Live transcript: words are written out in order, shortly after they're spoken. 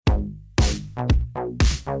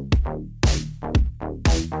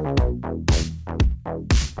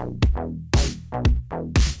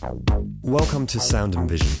Welcome to Sound and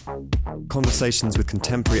Vision, conversations with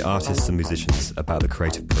contemporary artists and musicians about the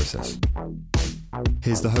creative process.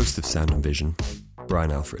 Here's the host of Sound and Vision,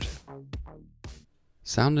 Brian Alfred.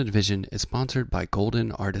 Sound and Vision is sponsored by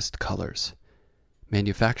Golden Artist Colors.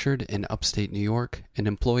 Manufactured in upstate New York, an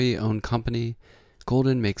employee-owned company,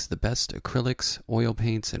 Golden makes the best acrylics, oil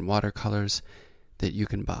paints, and watercolors that you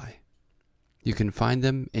can buy. You can find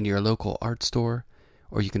them in your local art store,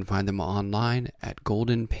 or you can find them online at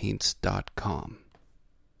goldenpaints.com.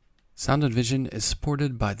 Sound and Vision is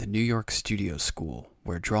supported by the New York Studio School,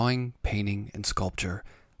 where drawing, painting, and sculpture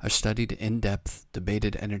are studied in depth,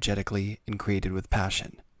 debated energetically, and created with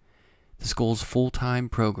passion. The school's full-time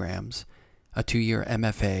programs, a 2-year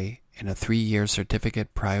MFA, and a 3-year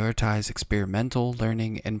certificate prioritize experimental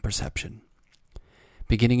learning and perception.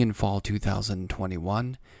 Beginning in fall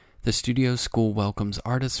 2021, the Studio School welcomes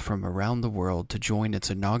artists from around the world to join its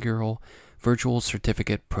inaugural virtual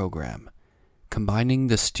certificate program. Combining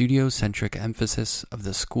the studio-centric emphasis of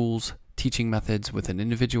the school's teaching methods with an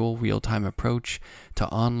individual real-time approach to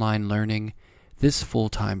online learning, this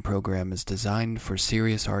full-time program is designed for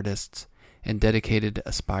serious artists and dedicated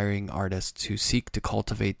aspiring artists who seek to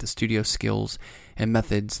cultivate the studio skills and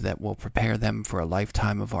methods that will prepare them for a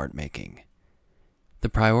lifetime of art making. The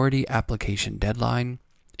priority application deadline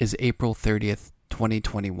is April 30th,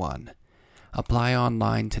 2021. Apply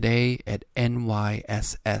online today at nyss.org.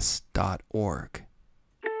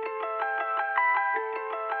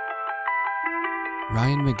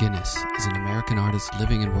 Ryan McGinness is an American artist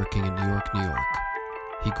living and working in New York, New York.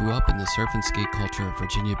 He grew up in the surf and skate culture of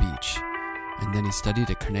Virginia Beach, and then he studied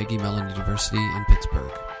at Carnegie Mellon University in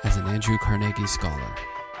Pittsburgh as an Andrew Carnegie Scholar.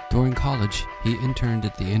 During college, he interned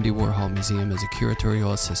at the Andy Warhol Museum as a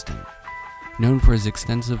curatorial assistant. Known for his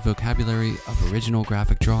extensive vocabulary of original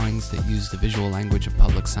graphic drawings that use the visual language of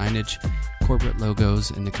public signage, corporate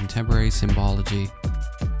logos, and the contemporary symbology,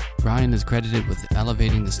 Ryan is credited with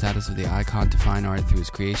elevating the status of the icon to fine art through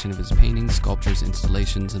his creation of his paintings, sculptures,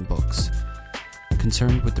 installations, and books.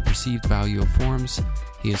 Concerned with the perceived value of forms,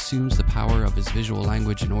 he assumes the power of his visual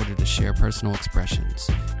language in order to share personal expressions.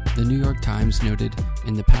 The New York Times noted,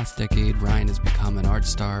 in the past decade, Ryan has become an art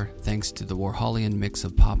star thanks to the Warholian mix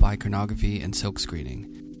of pop iconography and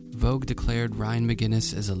silkscreening. Vogue declared Ryan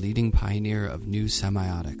McGinness as a leading pioneer of new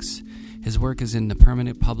semiotics. His work is in the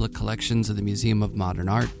permanent public collections of the Museum of Modern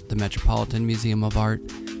Art, the Metropolitan Museum of Art,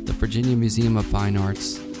 the Virginia Museum of Fine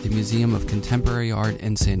Arts, the Museum of Contemporary Art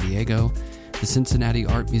in San Diego, the Cincinnati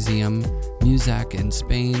Art Museum, Muzak in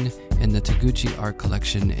Spain, and the Taguchi Art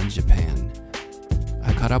Collection in Japan.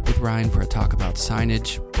 I caught up with Ryan for a talk about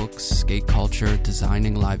signage, books, skate culture,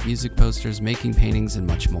 designing live music posters, making paintings, and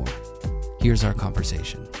much more. Here's our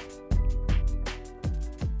conversation.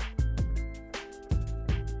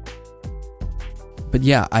 But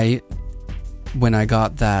yeah, when I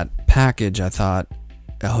got that package, I thought,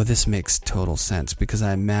 oh, this makes total sense, because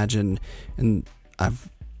I imagine, and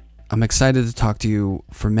I'm excited to talk to you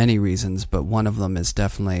for many reasons, but one of them is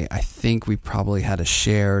definitely, I think we probably had a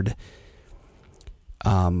shared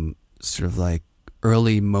sort of like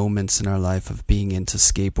early moments in our life of being into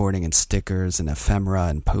skateboarding and stickers and ephemera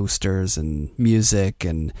and posters and music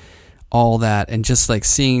and all that, and just like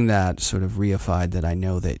seeing that sort of reified that I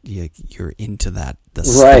know that you're into that, the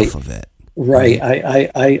right. stuff of it. Right.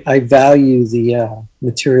 I value the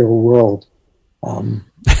material world and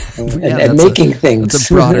making things. It's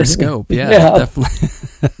a broader scope. Yeah. Definitely.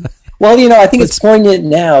 Well, I think it's poignant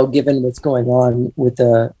now, given what's going on with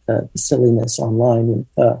the silliness online with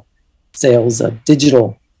sales of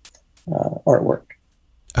digital artwork.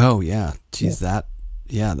 Oh, yeah. Geez,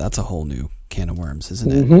 that's a whole new can of worms,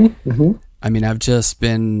 isn't it? Mm-hmm. I mean, I've just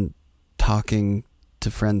been talking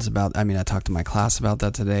to friends about, I talked to my class about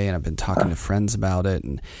that today, and I've been talking to friends about it.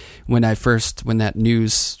 And when that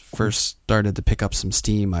news first started to pick up some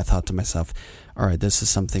steam, I thought to myself, all right, this is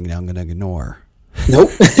something that I'm going to ignore. Nope.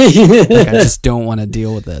 I just don't want to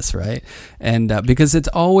deal with this, right? And because it's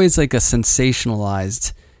always like a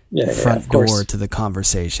sensationalized front door to the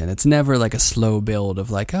conversation. It's never like a slow build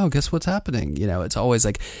of like, oh, guess what's happening? It's always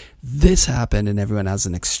like, this happened, and everyone has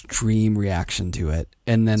an extreme reaction to it.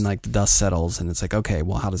 And then like the dust settles, and it's like, okay,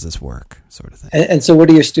 well, how does this work? Sort of thing. And so what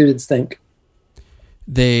do your students think?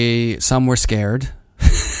 Some were scared.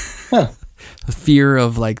 The fear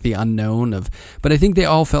of like the unknown but I think they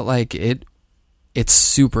all felt like it's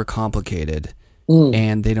super complicated,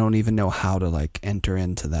 and they don't even know how to like enter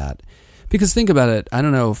into that. Because think about it, I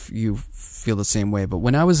don't know if you feel the same way, but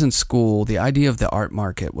when I was in school, the idea of the art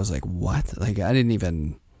market was like, what? Like I didn't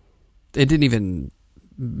even it didn't even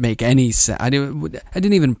make any sense. I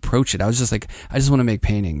didn't even approach it. I was just like, I just want to make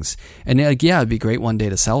paintings. And like, yeah, it'd be great one day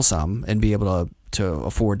to sell some and be able to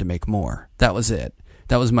afford to make more. That was it.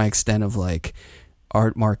 That was my extent of like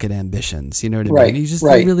art market ambitions. You know what I mean? You just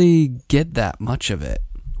don't really get that much of it.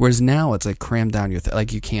 Whereas now it's like crammed down your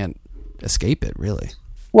like you can't escape it really.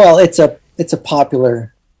 Well, it's a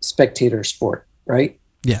popular spectator sport, right?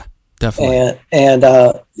 Yeah, definitely. And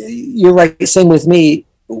you're right. Same with me.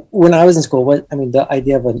 When I was in school, the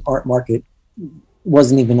idea of an art market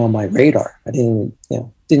wasn't even on my radar. I didn't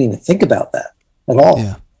even think about that at all.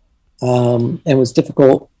 Yeah. And it was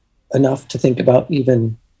difficult enough to think about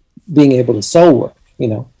even being able to sell work,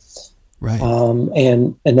 Right.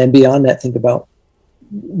 And then beyond that, think about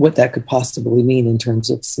what that could possibly mean in terms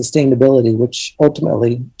of sustainability, which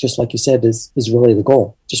ultimately, just like you said, is really the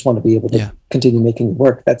goal. Just want to be able to continue making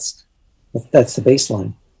work. That's the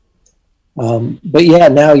baseline. But yeah,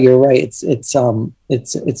 now you're right. It's in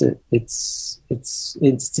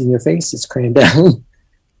your face. It's crammed down,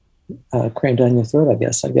 your throat, I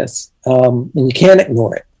guess. And you can't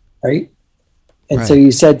ignore it, right? And so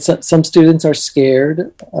you said some students are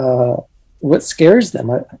scared. What scares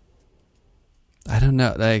them? I don't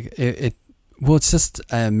know. Like well, it's just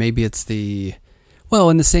maybe it's in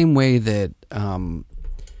the same way that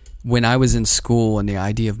when I was in school and the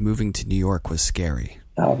idea of moving to New York was scary.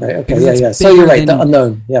 Oh, right. Okay. Yeah. So you're right. The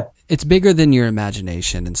unknown. Yeah. It's bigger than your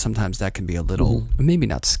imagination, and sometimes that can be a little, maybe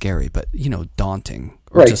not scary, but daunting,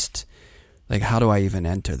 or just like, how do I even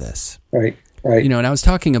enter this? Right. Right. And I was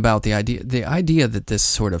talking about the idea that this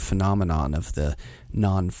sort of phenomenon of the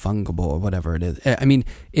non-fungible or whatever it is. I mean,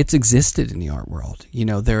 it's existed in the art world.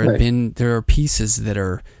 There are pieces that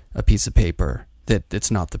are a piece of paper that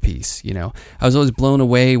it's not the piece. I was always blown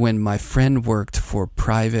away when my friend worked for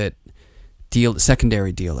private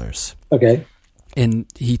secondary dealers. Okay. And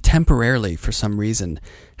he temporarily, for some reason,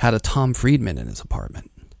 had a Tom Friedman in his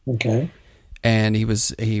apartment. Okay. And it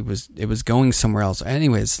was going somewhere else.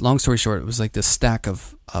 Anyways, long story short, it was like this stack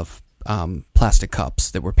of plastic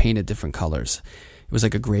cups that were painted different colors. It was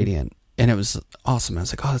like a gradient, and it was awesome. I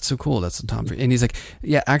was like, oh, that's so cool. That's a Tom Friedman. And he's like,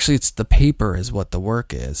 yeah, actually, it's the paper is what the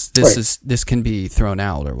work is. This can be thrown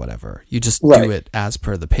out or whatever. You just do it as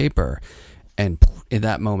per the paper. And in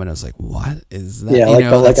that moment, I was like, what is that?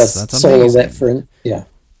 Yeah, that's solar wet for yeah.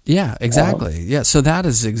 Yeah, exactly. So that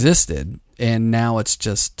has existed, and now it's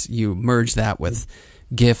just you merge that with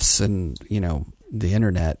GIFs and the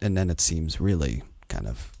internet, and then it seems really kind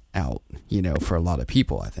of out, for a lot of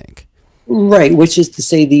people, I think. Right, which is to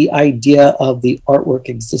say, the idea of the artwork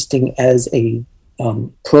existing as a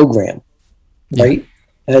program, right,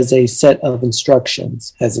 as a set of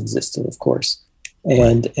instructions has existed, of course,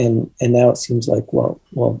 and now it seems like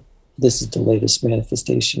well, this is the latest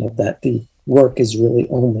manifestation of that. The work is really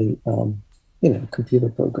only, computer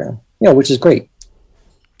program, which is great.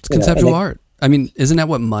 It's conceptual art. I mean, isn't that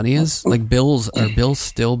what money is? Like bills, are bills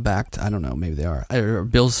still backed? I don't know. Maybe they are. Are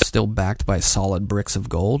bills still backed by solid bricks of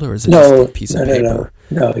gold, or is it just a piece of paper?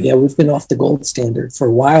 No. Yeah, we've been off the gold standard for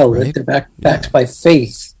a while. Right? They're backed by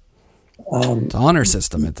faith. It's an honor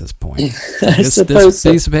system at this point. This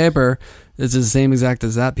piece of paper is the same exact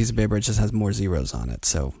as that piece of paper. It just has more zeros on it,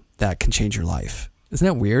 so that can change your life. Isn't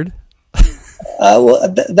that weird? Well,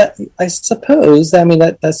 that I suppose. I mean,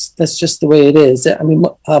 that's just the way it is. I mean,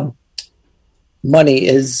 money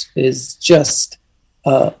is just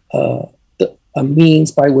a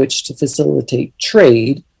means by which to facilitate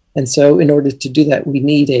trade, and so in order to do that, we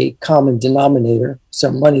need a common denominator.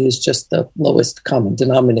 So money is just the lowest common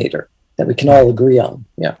denominator that we can all agree on.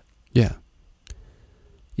 Yeah.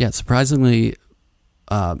 Surprisingly,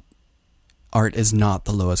 art is not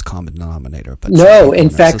the lowest common denominator, but no, in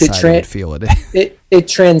fact, it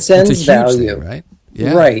transcends it's a huge value, thing, right?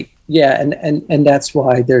 Yeah. Right. Yeah, and that's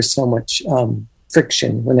why there's so much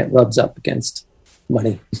friction when it rubs up against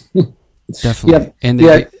money. Definitely. And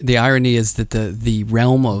the irony is that the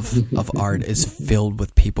realm of art is filled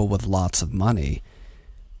with people with lots of money,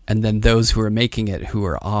 and then those who are making it who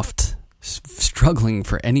are oft struggling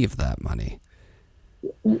for any of that money.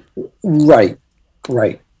 Right.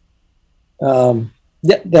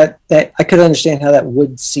 That I could understand how that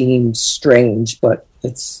would seem strange, but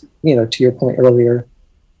it's, to your point earlier,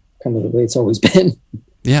 kind of the way it's always been.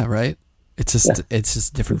 Yeah, right. It's just a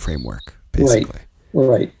different framework, basically.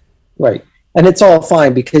 Right. And it's all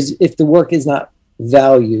fine, because if the work is not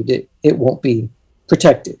valued, it won't be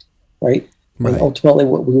protected, right? And ultimately,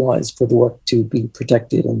 what we want is for the work to be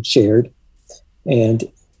protected and shared, and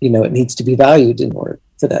it needs to be valued in order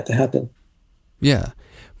for that to happen. Yeah,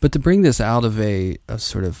 but to bring this out of a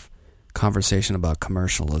sort of conversation about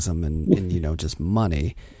commercialism and just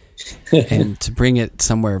money, And to bring it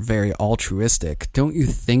somewhere very altruistic, don't you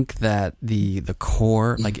think that the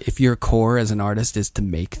core, like if your core as an artist is to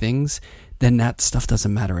make things, then that stuff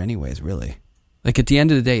doesn't matter anyways, really? Like at the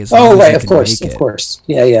end of the day, as long as you of can course, make it. of course.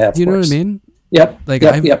 Yeah, You know what I mean? Yep. Like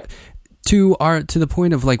yep. To the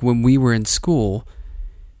point of like when we were in school,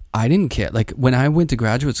 I didn't care. Like when I went to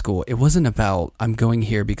graduate school, it wasn't about I'm going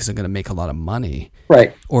here because I'm going to make a lot of money.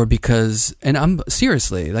 Right. Or because, and I'm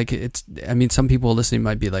seriously, like I mean, some people listening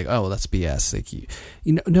might be like, oh, that's BS. Like,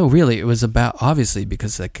 you know, no, really, it was about, obviously,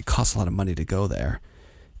 because like it costs a lot of money to go there.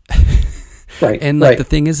 Right. And like the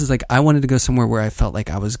thing is like I wanted to go somewhere where I felt like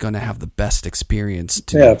I was going to have the best experience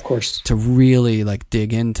of course, to really like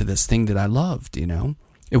dig into this thing that I loved, you know?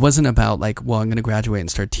 It wasn't about like, well, I'm going to graduate and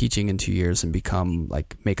start teaching in 2 years and become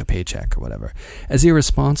like, make a paycheck or whatever. As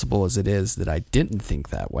irresponsible as it is that I didn't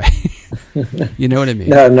think that way. You know what I mean?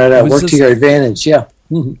 No. Work to your advantage. Yeah.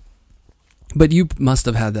 Mm-hmm. But you must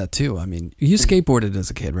have had that too. I mean, you skateboarded as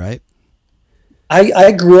a kid, right?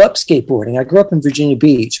 I grew up skateboarding. I grew up in Virginia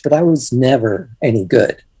Beach, but I was never any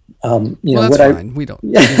good. That's fine. We don't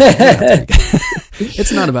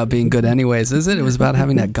it's not about being good anyways, is it? It was about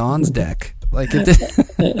having that Gons deck. Like it did.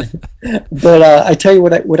 But I tell you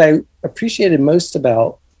what I appreciated most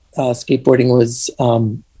about skateboarding was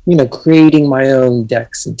creating my own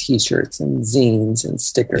decks and T-shirts and zines and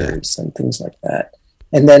stickers and things like that,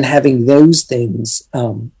 and then having those things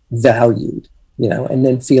valued, and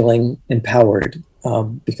then feeling empowered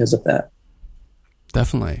because of that.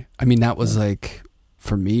 Definitely. I mean, that was like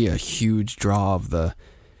for me a huge draw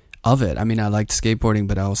of it. I mean, I liked skateboarding,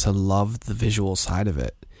 but I also loved the visual side of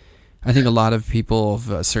it. I think a lot of people of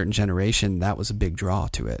a certain generation, that was a big draw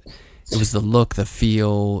to it. It was the look, the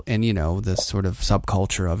feel, and, the sort of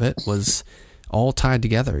subculture of it was all tied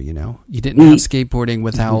together, You didn't have skateboarding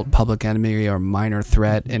without Public Enemy or Minor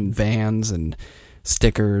Threat and Vans and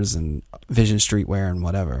stickers and Vision Streetwear and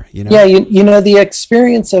whatever, Yeah, the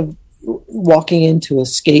experience of walking into a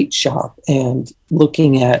skate shop and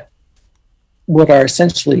looking at what are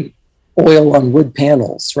essentially oil on wood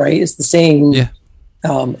panels, right? It's the same... Yeah.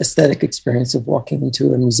 Aesthetic experience of walking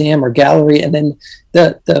into a museum or gallery, and then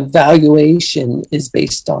the valuation is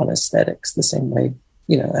based on aesthetics the same way,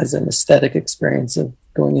 as an aesthetic experience of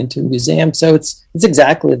going into a museum. So it's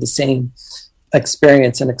exactly the same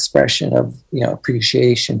experience and expression of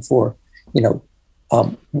appreciation for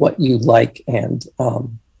what you like and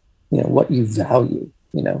what you value,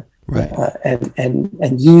 right,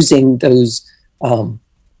 and using those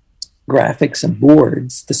graphics and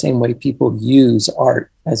boards the same way people use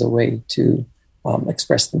art as a way to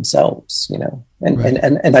express themselves,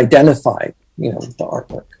 and identify, with the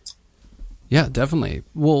artwork. Yeah, definitely.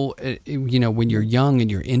 Well, when you're young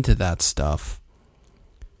and you're into that stuff,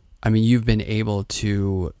 I mean, you've been able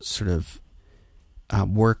to sort of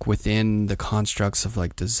work within the constructs of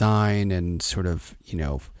like design and sort of,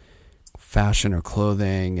 fashion or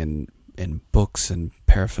clothing and books and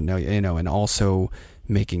paraphernalia, and also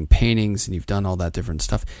making paintings, and you've done all that different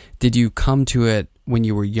stuff. Did you come to it when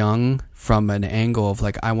you were young from an angle of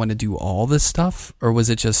like, I want to do all this stuff? Or was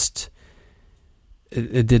it just,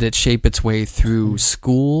 did it shape its way through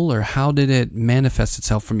school, or how did it manifest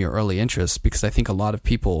itself from your early interests? Because I think a lot of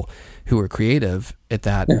people who were creative at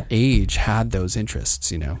that age had those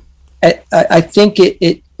interests, I think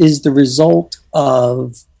it is the result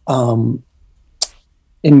of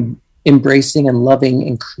embracing and loving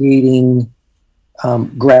and creating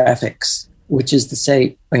graphics, which is to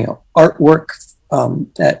say, artwork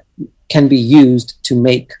that can be used to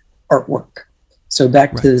make artwork. So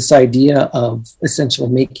back to this idea of essentially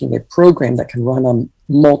making a program that can run on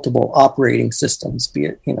multiple operating systems, be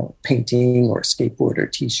it, painting or skateboard or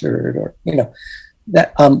T-shirt or,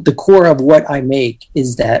 that the core of what I make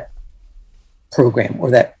is that program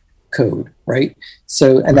or that code, right?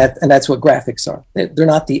 So, and that's what graphics are. They're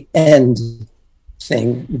not the end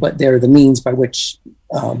thing, but they're the means by which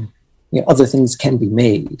other things can be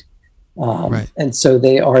made, and so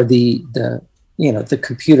they are the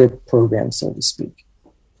computer program, so to speak.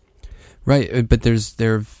 Right, but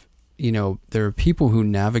there are people who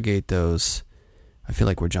navigate those. I feel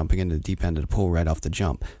like we're jumping into the deep end of the pool right off the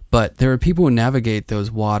jump, but there are people who navigate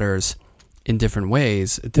those waters in different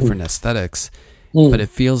ways, different aesthetics. But it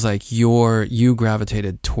feels like you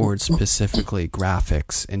gravitated towards specifically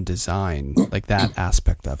graphics and design, like that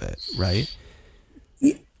aspect of it, right?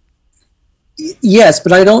 Yes,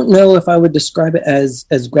 but I don't know if I would describe it as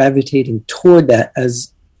gravitating toward that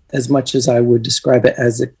as much as I would describe it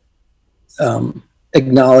as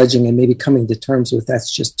acknowledging and maybe coming to terms with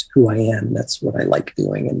that's just who I am. That's what I like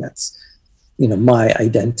doing, and that's my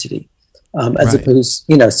identity. as opposed,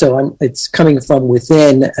 so it's coming from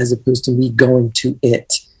within as opposed to me going to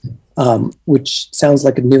it, which sounds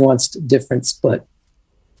like a nuanced difference, but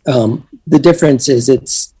the difference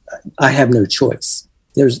is I have no choice.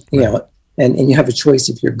 There's, and you have a choice.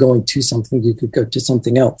 If you're going to something, you could go to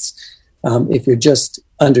something else. If you're just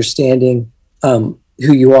understanding who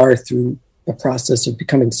you are through a process of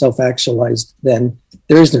becoming self-actualized, then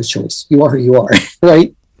there is no choice. You are who you are,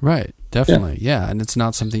 right? Right, definitely, yeah. And it's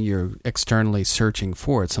not something you're externally searching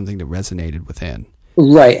for. It's something that resonated within.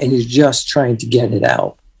 Right, and you're just trying to get it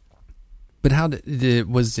out. But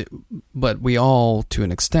but we all, to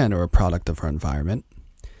an extent, are a product of our environment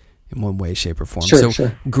in one way, shape, or form.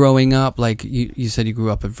 Sure. Growing up, like you said, you grew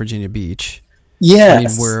up in Virginia Beach.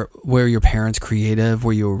 Yes. I mean, were your parents creative?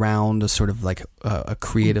 Were you around a sort of like a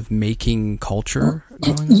creative making culture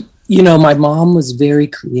growing up? My mom was very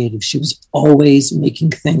creative. She was always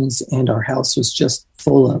making things, and our house was just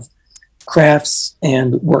full of crafts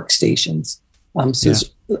and workstations. There's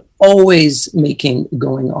always making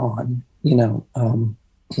going on, in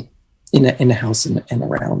a house and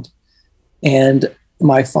around. And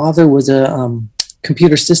my father was a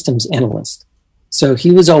computer systems analyst. So he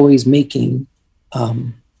was always making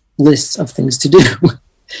lists of things to do.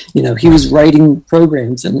 He was writing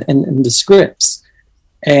programs and the scripts.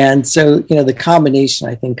 And so, the combination,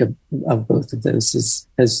 I think, of both of those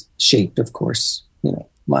has shaped, of course,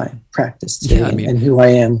 my practice today and who I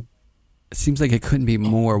am. It seems like it couldn't be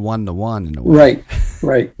more one-to-one in a way.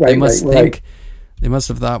 Right. They must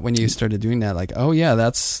have thought when you started doing that, like, oh yeah,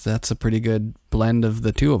 that's a pretty good blend of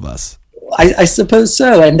the two of us. I suppose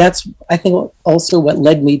so. And that's, I think, also what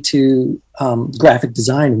led me to graphic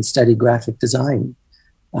design and study graphic design.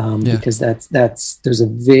 Because there's a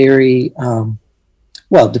very,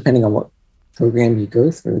 depending on what program you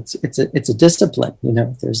go through, it's a discipline.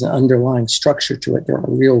 There's an underlying structure to it. There are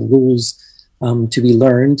real rules to be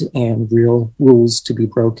learned and real rules to be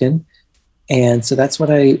broken. And so that's what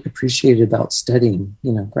I appreciated about studying,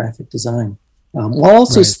 graphic design, while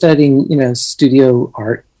also studying, studio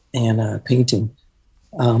art and painting.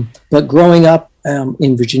 But growing up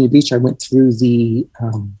in Virginia Beach, I went through the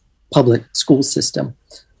public school system,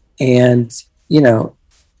 and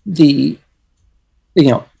the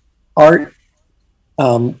art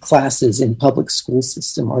classes in public school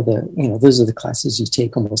system are those are the classes you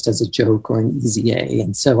take almost as a joke or an easy A.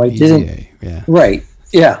 And so I didn't, right.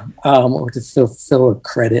 Yeah. Or to fill a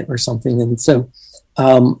credit or something. And so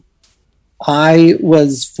I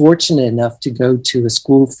was fortunate enough to go to a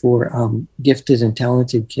school for gifted and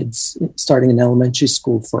talented kids, starting in elementary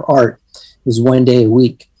school for art. It was 1 day a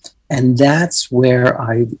week. And that's where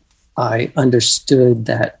I understood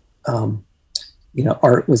that,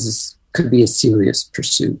 art could be a serious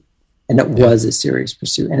pursuit. And it was a serious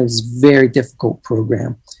pursuit. And it was a very difficult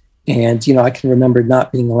program. And, I can remember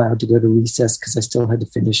not being allowed to go to recess because I still had to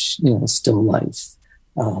finish, still life.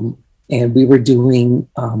 And we were doing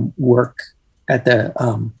work at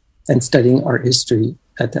and studying art history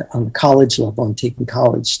on the college level and taking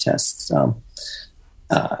college tests.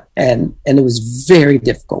 And it was very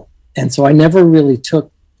difficult. And so I never really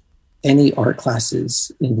took any art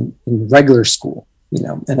classes in regular school,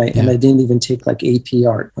 and I didn't even take like AP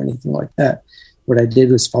art or anything like that. What I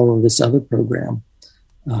did was follow this other program,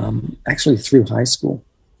 actually through high school.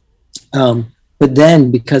 But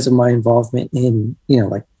then because of my involvement in,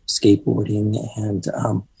 like skateboarding and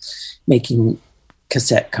making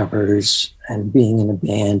cassette covers and being in a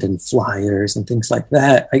band and flyers and things like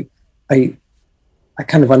that, I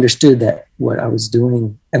kind of understood that what I was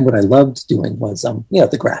doing and what I loved doing was,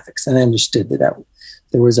 the graphics. And I understood that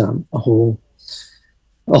there was a whole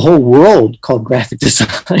world called graphic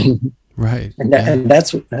design. Right. And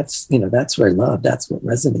that's what I loved. That's what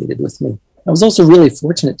resonated with me. I was also really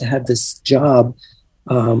fortunate to have this job,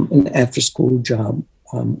 an after school job,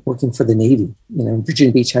 working for the Navy.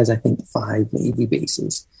 Virginia Beach has, I think, 5 Navy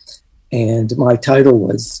bases. And my title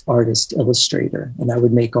was artist illustrator. And I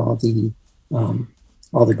would make all the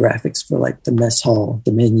graphics for like the mess hall,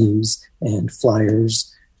 the menus and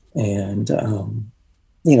flyers, and,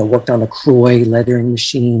 worked on a Croy lettering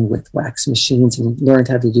machine with wax machines and learned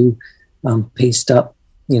how to do paste up,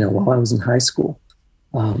 while I was in high school.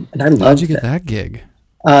 And I loved How'd you get that gig?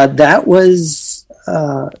 That was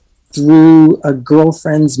through a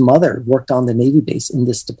girlfriend's mother, worked on the Navy base in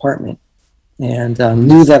this department, and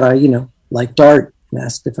knew that I, liked art, and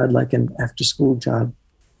asked if I'd like an after school job,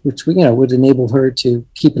 which would enable her to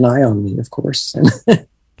keep an eye on me, of course.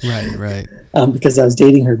 Right. Because I was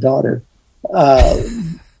dating her daughter.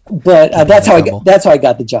 But that's how I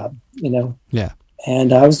got the job, Yeah.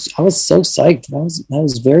 And I was so psyched. That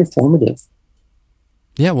was very formative.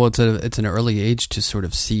 Yeah, well, it's an early age to sort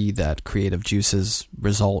of see that creative juices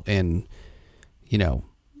result in,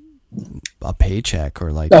 a paycheck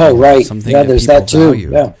or like right, something yeah, that there's people that too.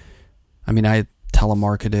 value. Yeah, I mean, I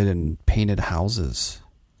telemarketed and painted houses.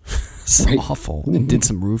 It's awful. And did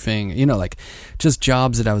some roofing, like just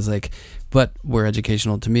jobs that I was like, but were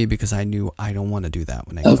educational to me because I knew I don't want to do that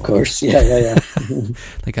when I grow of course. Yeah.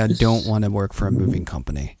 Like I don't want to work for a moving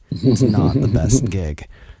company. It's not the best gig.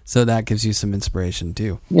 So that gives you some inspiration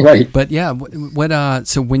too. Right. But yeah,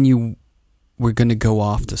 so when you were going to go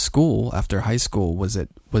off to school after high school, was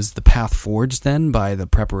the path forged then by the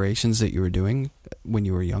preparations that you were doing when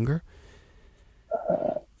you were younger?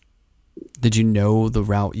 Did you know the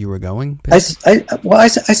route you were going? I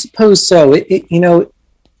suppose so.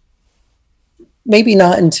 Maybe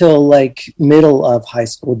not until like middle of high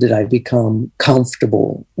school did I become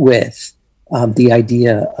comfortable with the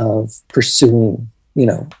idea of pursuing,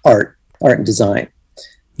 art and design.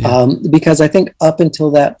 Yeah. Because I think up until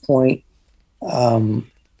that point, I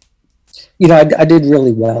did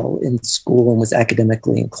really well in school and was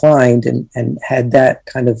academically inclined and had that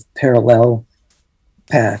kind of parallel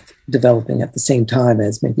path developing at the same time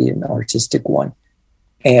as maybe an artistic one.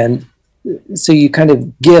 And so you kind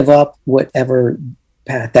of give up whatever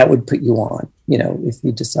path that would put you on, if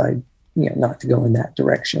you decide, not to go in that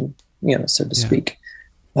direction, so to speak.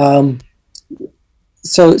 So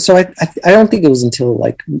I don't think it was until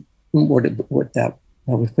like what that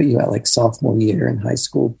would put you at like sophomore year in high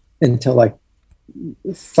school until I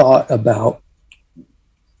thought about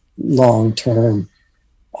long-term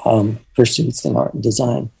pursuits in art and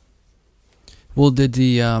design. Well,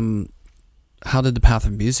 how did the path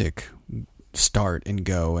of music start and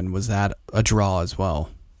go, and was that a draw as well?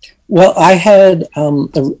 Well, I had a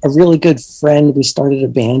really good friend. We started a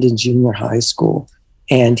band in junior high school,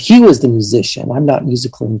 and he was the musician. I'm not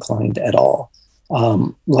musically inclined at all.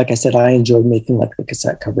 Like I said, I enjoyed making like the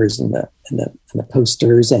cassette covers and the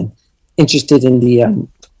posters, and interested in the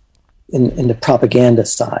in the propaganda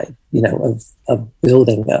side, of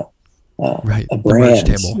building a brand,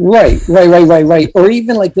 right, or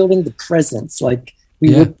even like building the presence. Like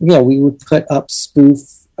we would put up spoof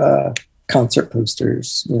concert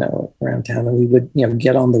posters, around town, and we would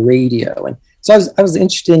get on the radio, and so I was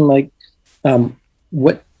interested in like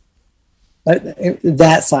what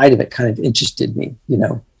that side of it kind of interested me,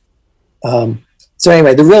 So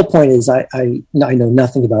anyway, the real point is I know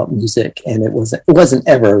nothing about music, and it wasn't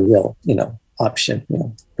ever a real option,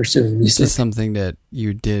 pursuing music. It's something that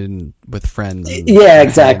you did with friends. Yeah,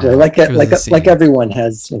 exactly. Like everyone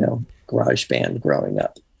has, garage band growing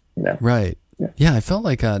up. Right. Yeah, I felt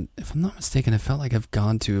like if I'm not mistaken, I felt like I've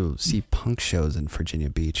gone to see punk shows in Virginia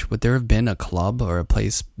Beach. Would there have been a club or a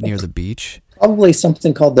place near the beach? Probably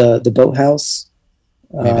something called the Boathouse.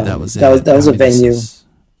 Maybe that was it. That was a venue.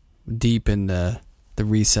 Deep in the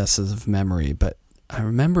recesses of memory, but I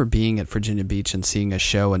remember being at Virginia Beach and seeing a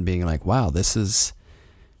show and being like, wow, this is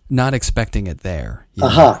not expecting it there.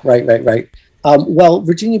 Right. Well,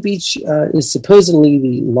 Virginia Beach is supposedly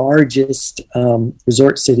the largest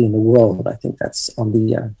resort city in the world. I think that's on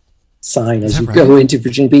the sign as you go into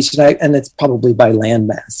Virginia Beach tonight, and it's probably by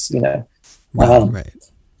landmass, Right.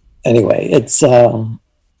 Anyway, it's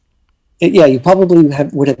you probably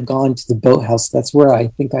would have gone to the Boathouse. That's where I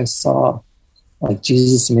think I saw like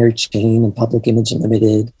Jesus and Mary Chain and Public Image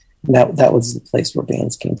Unlimited. And that was the place where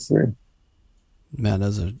bands came through. Man,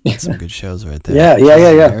 that's some good shows right there.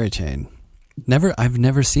 Yeah. Mary Chain. I've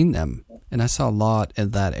never seen them, and I saw a lot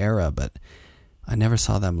in that era, but I never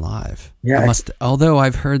saw them live. Yeah. Although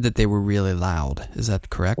I've heard that they were really loud. Is that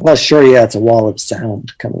correct? Well, sure. Yeah, it's a wall of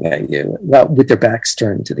sound coming at you, with their backs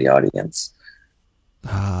turned to the audience.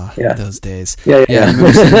 Those days. Yeah. I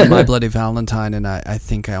remember seeing My Bloody Valentine, and I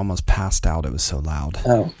think I almost passed out. It was so loud.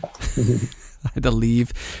 Oh. I had to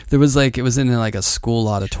leave. It was in like a school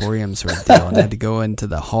auditorium sort of deal, and I had to go into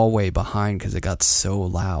the hallway behind because it got so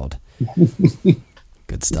loud.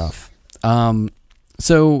 Good stuff.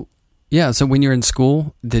 So when you're in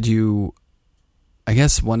school, did you, I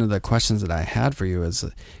guess one of the questions that I had for you is,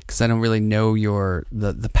 because I don't really know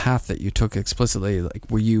the path that you took explicitly, like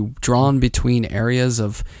were you drawn between areas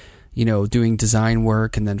of, doing design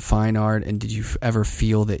work and then fine art, and did you ever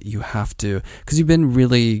feel that you have to, because you've been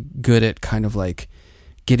really good at kind of like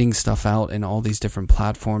getting stuff out in all these different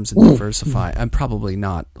platforms and diversify, and probably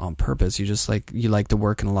not on purpose, you like to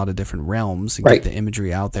work in a lot of different realms and get the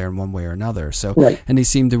imagery out there in one way or another. So, and they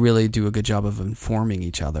seem to really do a good job of informing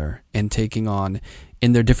each other and taking on,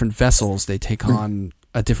 in their different vessels, they take on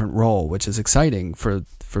a different role, which is exciting for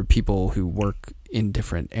people who work in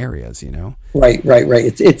different areas, Right.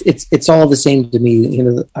 It's all the same to me.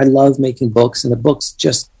 I love making books, and the books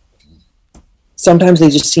just sometimes they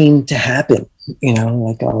just seem to happen.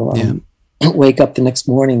 Like I'll wake up the next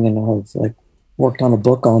morning and I'll have like worked on a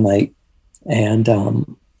book all night, and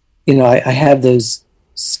I have those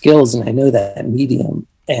skills and I know that medium,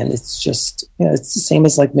 and it's just it's the same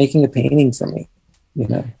as like making a painting for me.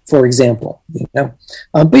 For example,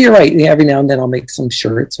 but you're right. Every now and then I'll make some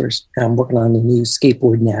shirts, or I'm working on a new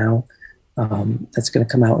skateboard now that's going to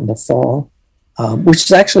come out in the fall, which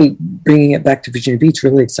is actually bringing it back to Virginia Beach.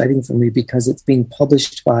 Really exciting for me because it's being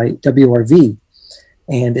published by WRV,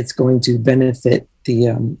 and it's going to benefit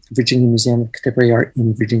the Virginia Museum of Contemporary Art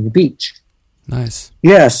in Virginia Beach. Nice.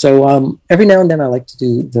 Yeah. So every now and then I like to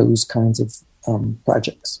do those kinds of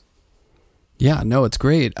projects. Yeah. No, it's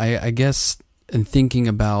great. I guess. And thinking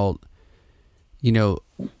about,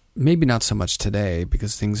 maybe not so much today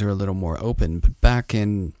because things are a little more open, but back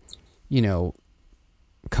in, a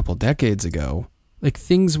couple decades ago, like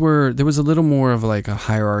there was a little more of like a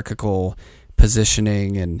hierarchical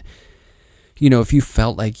positioning. And, if you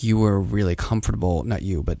felt like you were really comfortable, not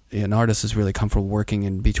you, but an artist is really comfortable working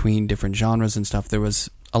in between different genres and stuff, there was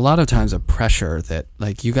a lot of times a pressure that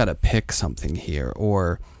like, you got to pick something here,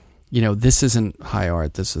 or, this isn't high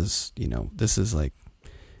art. This is like,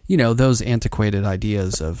 those antiquated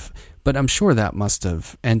ideas of, but I'm sure that must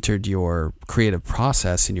have entered your creative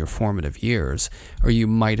process in your formative years, or you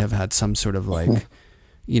might have had some sort of like,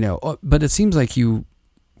 but it seems like you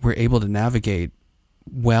were able to navigate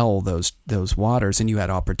well those waters, and you had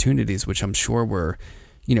opportunities, which I'm sure were,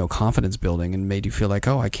 confidence building and made you feel like,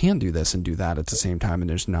 oh, I can do this and do that at the same time. And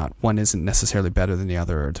one isn't necessarily better than the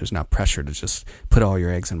other, or there's not pressure to just put all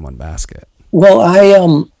your eggs in one basket. Well,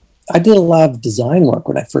 I did a lot of design work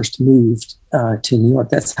when I first moved to New York.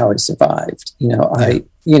 That's how I survived. I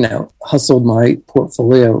hustled my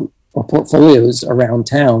portfolios around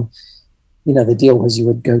town. The deal was you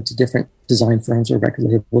would go to different design firms or record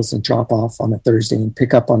labels and drop off on a Thursday and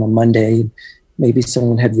pick up on a Monday. Maybe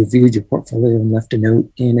someone had reviewed your portfolio and left a note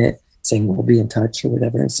in it saying we'll be in touch or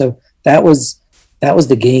whatever. And so that was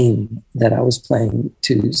the game that I was playing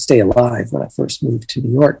to stay alive when I first moved to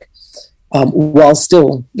New York, while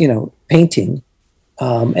still, painting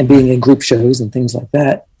and being in group shows and things like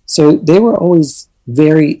that. So they were always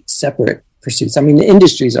very separate pursuits. I mean, the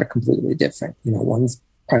industries are completely different. One's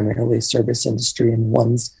primarily a service industry and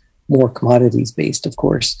one's more commodities based, of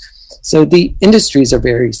course. So the industries are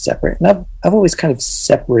very separate, and I've always kind of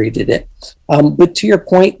separated it. But to your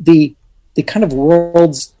point, the kind of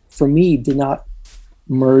worlds for me did not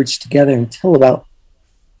merge together until about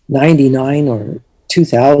 99 or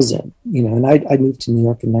 2000. And I moved to New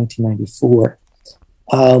York in 1994.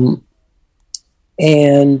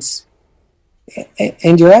 And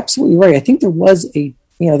you're absolutely right. I think there was a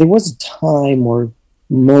time or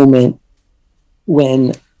moment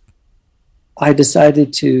when I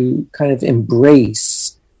decided to kind of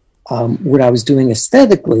embrace what I was doing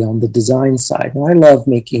aesthetically on the design side. And I love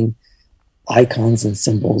making icons and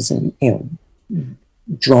symbols and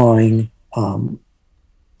drawing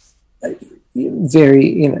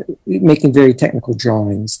making very technical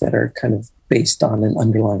drawings that are kind of based on an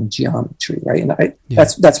underlying geometry, right? And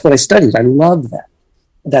that's what I studied. I love that.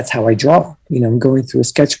 That's how I draw, going through a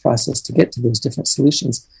sketch process to get to those different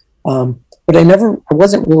solutions. But I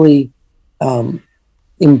wasn't really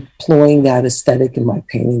employing that aesthetic in my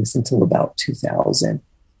paintings until about 2000.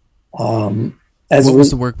 What was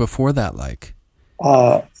the work before that like?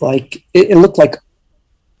 It looked like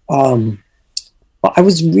I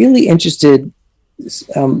was really interested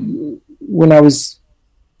when I was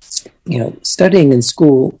studying in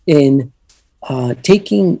school in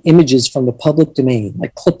taking images from the public domain,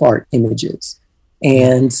 like clip art images,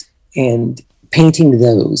 and painting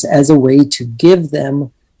those as a way to give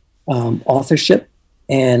them authorship,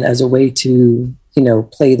 and as a way to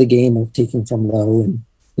play the game of taking from low and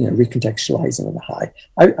recontextualizing in the high.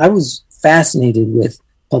 I was fascinated with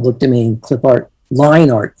public domain clip art,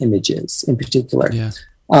 line art images in particular,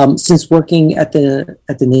 since working at the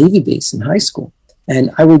Navy base in high school.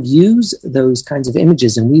 And I would use those kinds of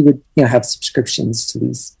images, and we would have subscriptions to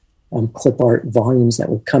these clip art volumes that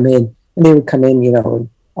would come in, and they would come in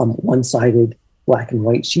one-sided black and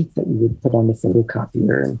white sheet that you would put on the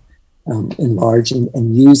photocopier and enlarge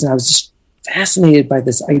and use. And I was just fascinated by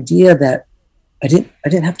this idea that I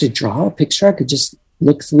didn't have to draw a picture. I could just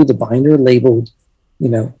look through the binder labeled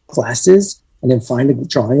glasses and then find a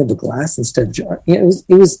drawing of the glass instead of drawing. It was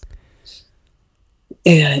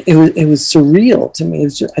surreal to me. It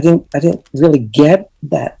was just, I didn't really get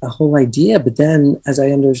that whole idea. But then as I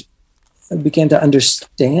began to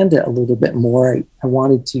understand it a little bit more, I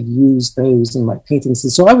wanted to use those in my paintings.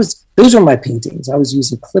 And so those were my paintings. I was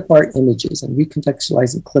using clip art images and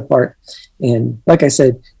recontextualizing clip art. And like I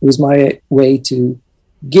said, it was my way to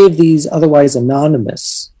give these otherwise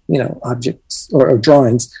anonymous, objects or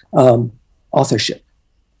drawings, authorship.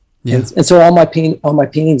 Yeah. And so all my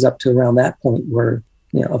paintings up to around that point were,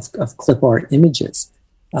 of clip art images,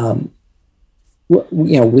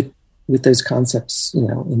 with those concepts,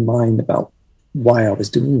 in mind about why I was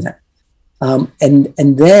doing that. And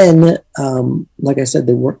then, like I said,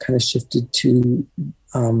 the work kind of shifted to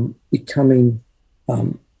becoming,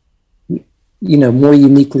 more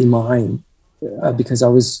uniquely mine, because I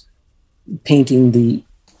was painting the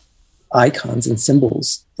icons and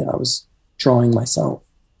symbols that I was drawing myself.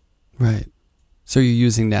 Right. So you're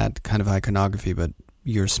using that kind of iconography, but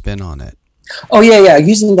your spin on it. Oh yeah.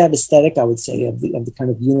 Using that aesthetic, I would say, of the kind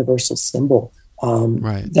of universal symbol,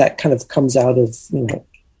 right, that kind of comes out of,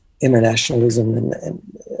 internationalism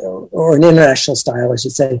or an international style, I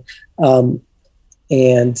should say,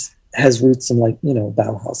 and has roots in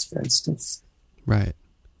Bauhaus, for instance. Right.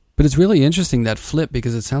 But it's really interesting, that flip,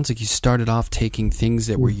 because it sounds like you started off taking things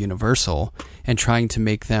that were universal and trying to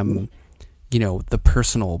make them, the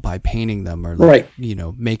personal by painting them, or right,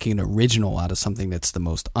 making an original out of something that's the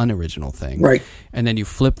most unoriginal thing. Right. And then you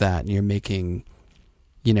flip that and you're making,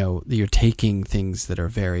 you're taking things that are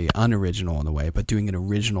very unoriginal in a way, but doing an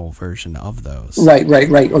original version of those. Right.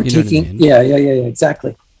 Or taking, I mean? Yeah,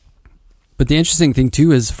 exactly. But the interesting thing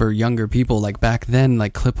too is, for younger people, like back then,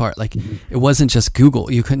 like clip art, like it wasn't just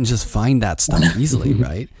Google. You couldn't just find that stuff easily,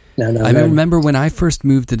 right? No. I remember when I first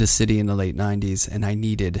moved to the city in the late 90s and I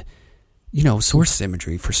needed, source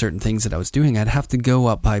imagery for certain things that I was doing, I'd have to go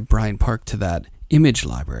up by Bryant Park to that image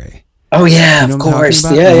library. Oh yeah, of course.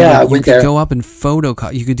 Yeah. You could go up and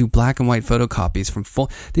you could do black and white photocopies from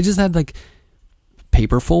they just had like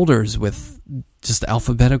paper folders with just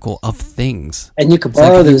alphabetical of things. And you could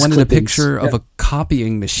borrow those. If you wanted a picture of a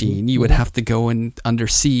copying machine, you would have to go and under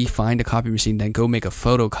C, find a copy machine, then go make a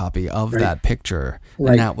photocopy of that picture.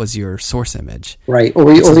 Right. And that was your source image. Right.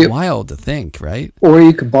 It's wild to think, right? Or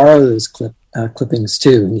you could borrow those clippings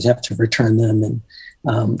too, and you'd have to return them, and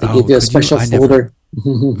they give you a special folder.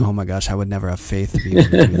 Oh my gosh, I would never have faith to be able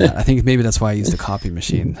to do that. I think maybe that's why I used a copy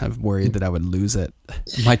machine. I'm worried that I would lose it.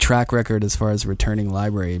 My track record as far as returning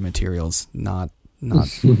library materials, not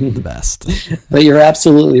the best. But you're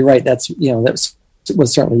absolutely right. That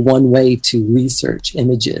was certainly one way to research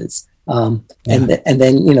images. And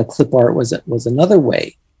then clip art was another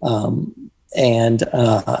way. You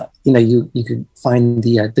could find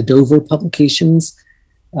the Dover publications.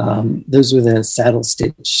 Those were the saddle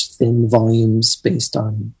stitch thin volumes based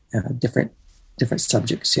on different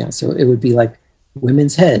subjects. So it would be like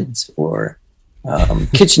women's heads or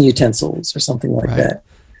kitchen utensils or something like that.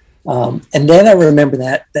 And then I remember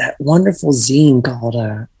that wonderful zine called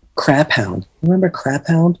Crap Hound. Remember Crap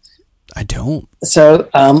Hound? I don't. So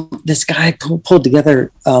this guy pulled together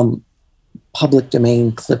public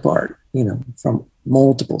domain clip art, from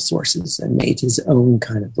multiple sources, and made his own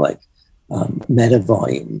kind of like meta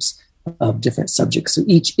volumes of different subjects. So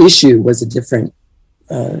each issue was a different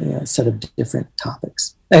set of different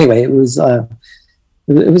topics. Anyway, it was a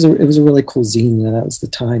really cool zine, and that was the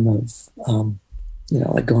time of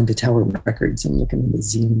like going to Tower Records and looking in the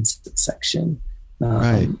zines section.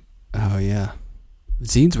 Right. Oh yeah,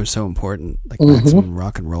 zines were so important, like Maximum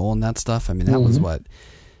Rock and Roll and that stuff. I mean, that was what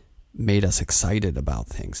made us excited about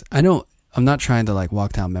things. I'm not trying to like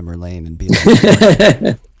walk down memory lane and be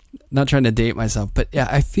like. Not trying to date myself, but yeah,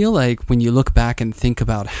 I feel like when you look back and think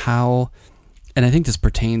about how, and I think this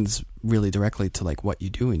pertains really directly to like what you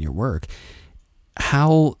do in your work,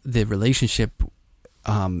 how the relationship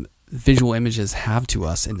visual images have to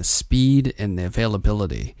us, and the speed and the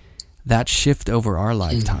availability, that shift over our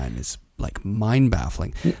lifetime is like mind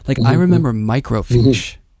baffling. Like I remember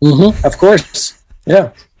microfiche. Of course.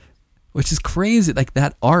 Yeah. Which is crazy. Like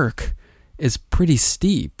that arc is pretty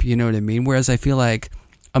steep, you know what I mean? Whereas I feel like,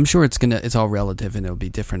 I'm sure it's all relative, and it'll be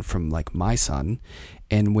different from like my son.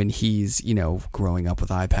 And when he's, growing up with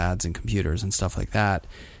iPads and computers and stuff like that,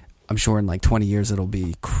 I'm sure in like 20 years, it'll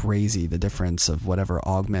be crazy, the difference of whatever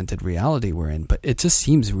augmented reality we're in. But it just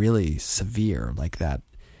seems really severe, like that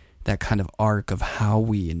kind of arc of how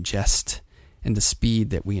we ingest and the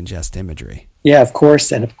speed that we ingest imagery. Yeah, of course.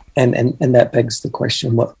 And that begs the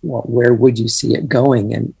question, where would you see it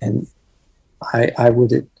going? And I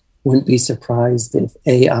wouldn't be surprised if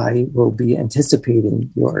AI will be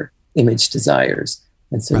anticipating your image desires.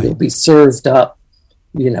 And so you'll be served up,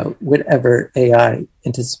 whatever AI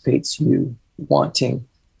anticipates you wanting,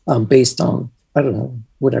 based on, I don't know,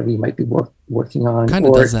 whatever you might be working on. Kind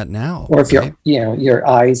of does that now. Or if your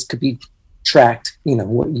eyes could be tracked,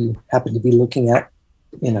 what you happen to be looking at,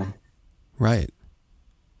 Right.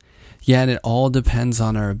 Yeah, and it all depends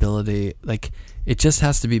on our ability. Like, it just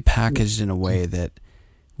has to be packaged in a way that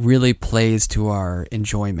really plays to our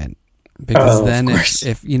enjoyment. Because then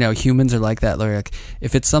if humans are like that, like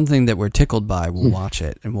if it's something that we're tickled by, we'll watch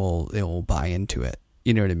it and we'll buy into it.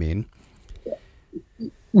 You know what I mean?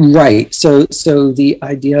 Right. So the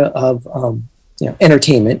idea of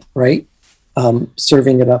entertainment, right?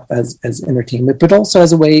 Serving it up as entertainment, but also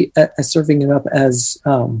as a way as serving it up as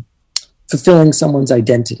fulfilling someone's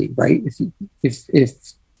identity, right?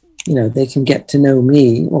 If they can get to know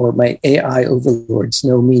me, or my AI overlords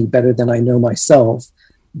know me better than I know myself,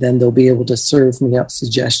 then they'll be able to serve me up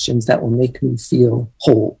suggestions that will make me feel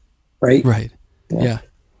whole, right? Right. Yeah.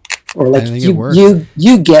 Or like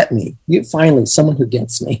you get me. You finally someone who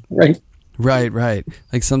gets me, right? Right.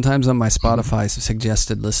 Like sometimes on my Spotify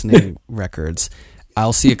suggested listening records,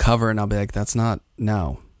 I'll see a cover and I'll be like, that's not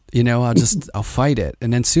no. I'll fight it.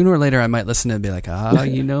 And then sooner or later I might listen and be like,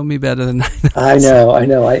 you know me better than I know. I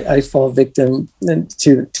know. I fall victim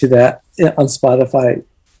to that on Spotify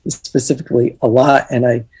specifically a lot. And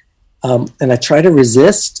I try to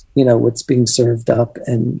resist, what's being served up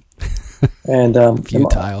and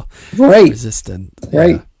futile, right? Resistant,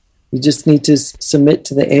 right? Yeah. You just need to submit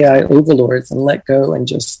to the AI overlords and let go and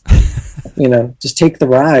just, just take the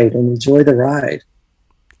ride and enjoy the ride.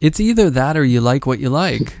 It's either that or you like what you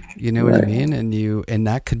like, you know what I mean? And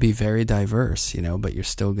that could be very diverse, but you're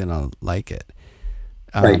still going to like it.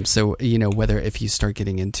 Right. So, whether if you start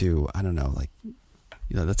getting into, I don't know, like,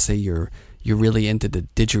 let's say you're really into the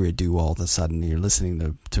didgeridoo all of a sudden, and you're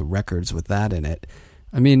listening to records with that in it.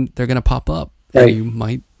 I mean, they're going to pop up and you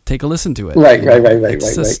might take a listen to it. Right.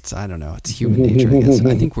 It's just, I don't know. It's human nature, I guess.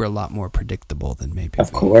 I think we're a lot more predictable than maybe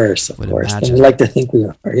of course. Imagine. We like to think we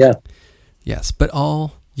are, yeah. Yes, but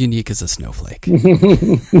all unique as a snowflake.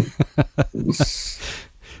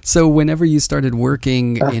 So whenever you started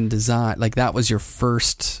working in design, like that was your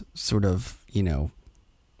first sort of,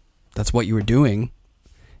 that's what you were doing,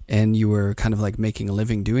 and you were kind of like making a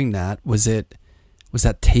living doing that. Was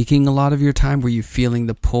that taking a lot of your time? Were you feeling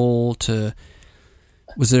the pull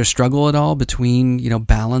was there a struggle at all between,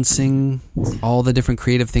 balancing all the different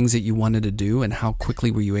creative things that you wanted to do, and how quickly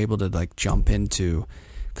were you able to like jump into,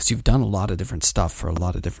 because you've done a lot of different stuff for a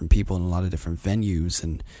lot of different people in a lot of different venues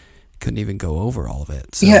and couldn't even go over all of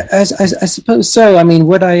it. So. Yeah, I suppose so. I mean,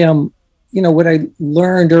 what I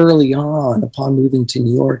learned early on upon moving to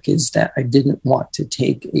New York is that I didn't want to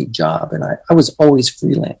take a job, and I was always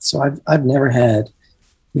freelance. So I've never had,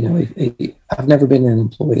 I've never been an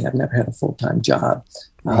employee. I've never had a full-time job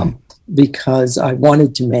because I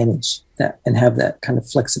wanted to manage that and have that kind of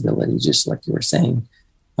flexibility, just like you were saying,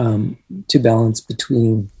 to balance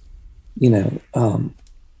between,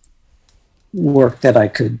 work that I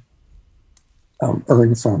could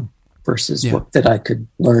earn from versus work that I could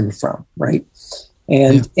learn from, right?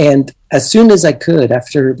 And as soon as I could,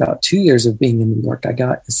 after about 2 years of being in New York, I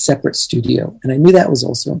got a separate studio, and I knew that was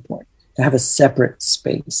also important, to have a separate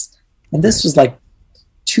space. And this was like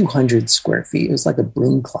 200 square feet. It was like a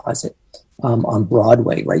broom closet on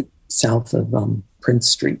Broadway, right south of Prince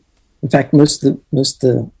Street. In fact, most of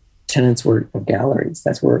the tenants were galleries.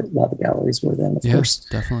 That's where a lot of the galleries were then, of course.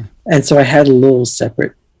 Definitely. And so I had a little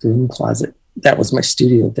separate broom closet. That was my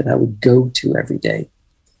studio that I would go to every day.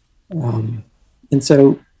 And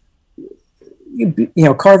so,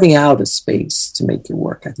 carving out a space to make your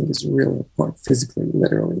work, I think, is really important, physically,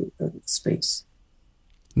 literally, space.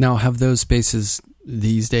 Now, have those spaces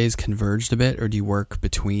these days converged a bit, or do you work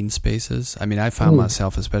between spaces? I mean, I found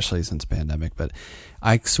myself, especially since pandemic, but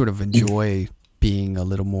I sort of enjoy being a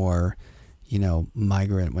little more,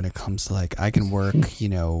 migrant when it comes to like, I can work,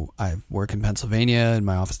 I work in Pennsylvania in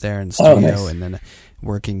my office there in the studio, and then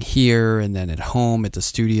working here and then at home at the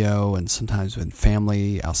studio, and sometimes with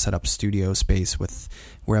family, I'll set up studio space with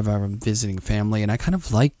wherever I'm visiting family. And I kind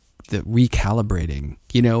of like the recalibrating,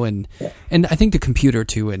 and I think the computer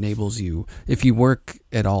too enables you, if you work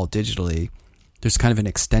at all digitally, there's kind of an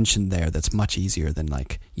extension there that's much easier than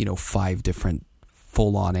like, 5 different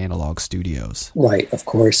full-on analog studios. Right. Of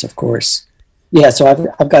course. Yeah. So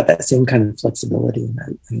I've got that same kind of flexibility,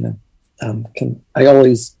 and I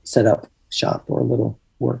always set up shop or a little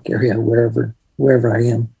work area wherever I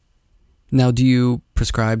am. Now, do you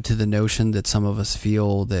prescribe to the notion that some of us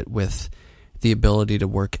feel that with the ability to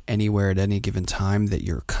work anywhere at any given time, that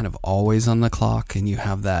you're kind of always on the clock and you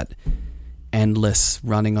have that endless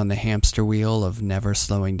running on the hamster wheel of never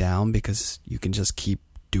slowing down because you can just keep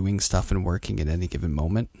doing stuff and working at any given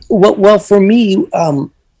moment? Well, for me,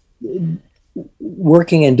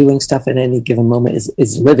 working and doing stuff at any given moment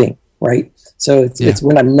is living, right? So it's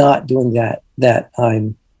when I'm not doing that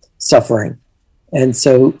I'm suffering. And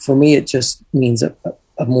so for me, it just means a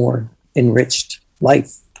more enriched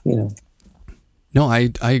life, No,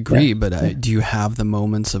 I agree, but do you have the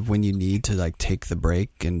moments of when you need to like take the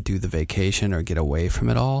break and do the vacation or get away from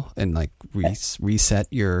it all and like recalibrate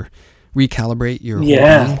your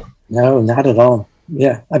yeah whole No, not at all.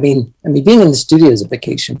 Yeah, I mean being in the studio is a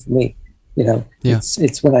vacation for me.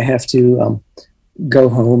 It's when I have to go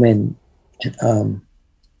home and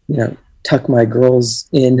tuck my girls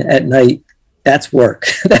in at night. That's work.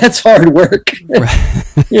 That's hard work. Right.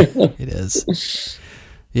 It is.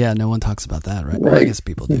 Yeah, no one talks about that, right? Well, I guess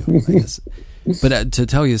people do. I guess. But to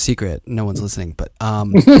tell you a secret, no one's listening, but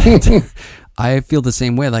I feel the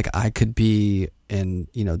same way. Like I could be, and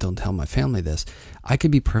don't tell my family this, I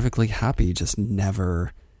could be perfectly happy just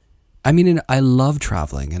never. I mean, I love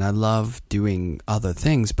traveling and I love doing other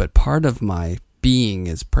things, but part of my being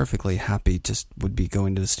is perfectly happy just would be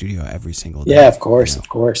going to the studio every single day. Yeah, of course.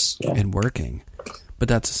 Yeah. And working. But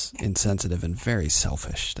that's insensitive and very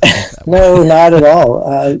selfish. No, not at all.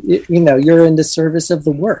 You're in the service of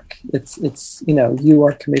the work. It's you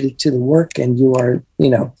are committed to the work, and you are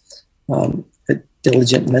a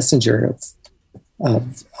diligent messenger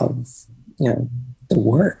of the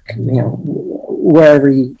work. Wherever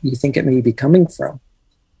you think it may be coming from.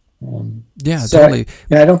 Totally.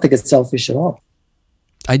 I don't think it's selfish at all.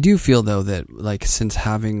 I do feel though that like since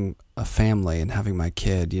having a family and having my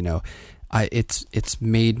kid, it's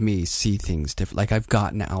made me see things different. Like I've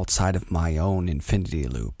gotten outside of my own infinity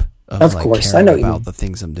loop of course, caring I know about the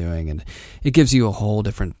things I'm doing, and it gives you a whole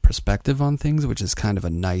different perspective on things, which is kind of a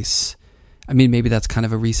nice. I mean, maybe that's kind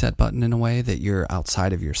of a reset button in a way that you're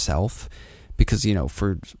outside of yourself, because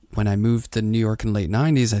for when I moved to New York in the late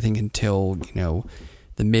 '90s, I think until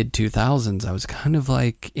the mid 2000s, I was kind of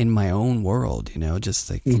like in my own world, just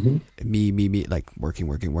like me, like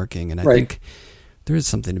working. And I think there is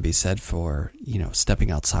something to be said for,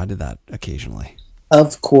 stepping outside of that occasionally.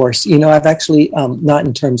 Of course. I've actually, not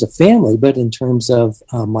in terms of family, but in terms of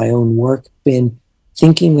my own work, been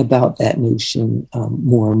thinking about that notion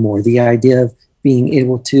more and more. The idea of being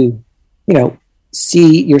able to,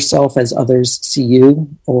 see yourself as others see you,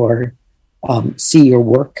 or see your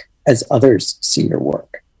work as others see your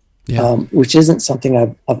work, which isn't something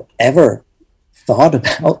I've ever thought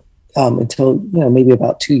about until maybe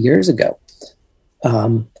about 2 years ago.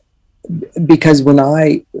 Because when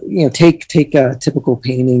I take a typical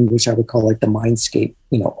painting, which I would call like the mindscape,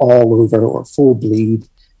 all over or full bleed,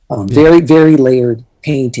 very very layered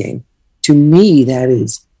painting. To me, that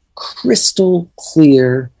is crystal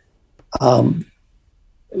clear,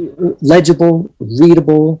 legible,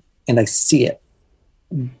 readable, and I see it.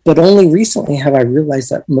 But only recently have I realized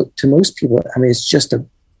that to most people, I mean, it's just a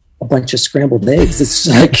bunch of scrambled eggs. It's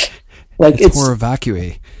it's more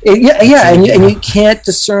vacui. And you can't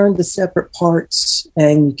discern the separate parts,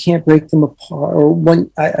 and you can't break them apart. Or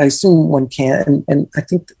I assume one can't, and I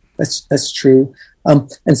think that's true.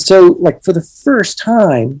 And so, like for the first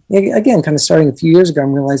time, again, kind of starting a few years ago,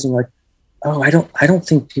 I'm realizing like, oh, I don't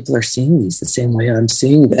think people are seeing these the same way I'm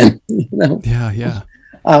seeing them. Yeah.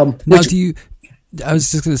 Now, I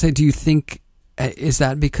was just going to say, do you think, is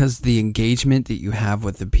that because the engagement that you have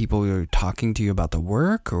with the people who are talking to you about the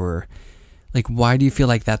work, or like, why do you feel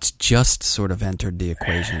like that's just sort of entered the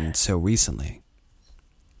equation so recently?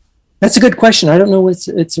 That's a good question. I don't know what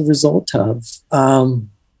it's a result of. I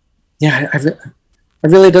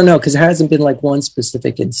really don't know, because there hasn't been like one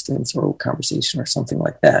specific instance or conversation or something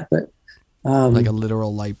like that. But like a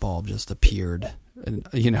literal light bulb just appeared. And,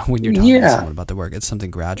 when you're talking to someone about the work, it's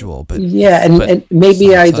something gradual, but and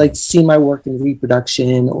maybe I'd like see my work in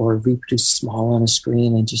reproduction or reproduce small on a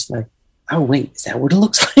screen and just like, oh wait, is that what it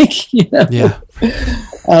looks like?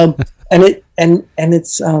 And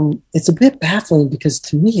it's a bit baffling, because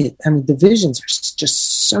to me, the visions are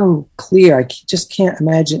just so clear. I just can't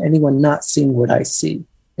imagine anyone not seeing what I see,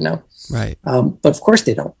 Right. But of course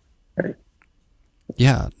they don't. Right.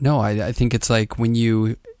 Yeah. No, I think it's like when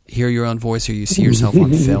you hear your own voice or you see yourself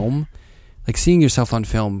on film, like seeing yourself on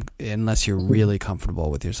film, unless you're really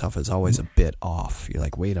comfortable with yourself, is always a bit off. You're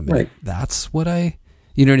like, wait a minute, that's what I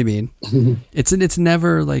You know what I mean? It's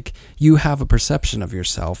never like you have a perception of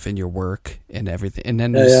yourself in your work and everything, and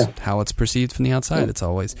then there's how it's perceived from the outside. It's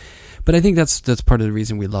always, but I think that's part of the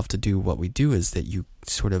reason we love to do what we do, is that you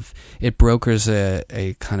sort of, it brokers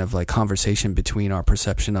a kind of like conversation between our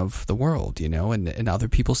perception of the world, and other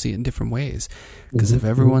people see it in different ways. Because if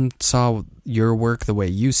everyone saw your work the way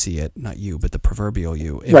you see it, not you, but the proverbial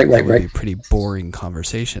you, it would be a pretty boring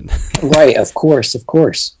conversation. Right. Of course.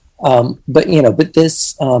 But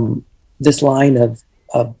this line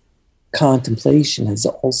of contemplation has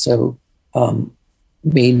also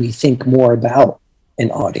made me think more about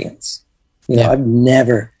an audience. I've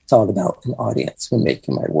never thought about an audience when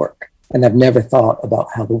making my work, and I've never thought about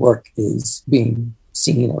how the work is being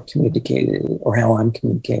seen or communicated, or how I'm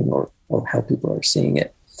communicating, or how people are seeing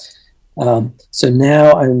it. So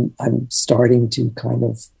now I'm starting to kind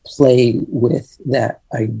of play with that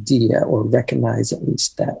idea, or recognize at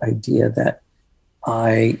least that idea, that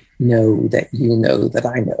I know that you know that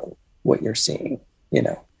I know what you're seeing,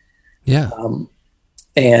 Yeah.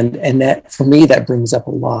 And that, for me, that brings up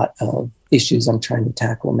a lot of issues I'm trying to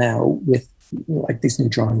tackle now with like these new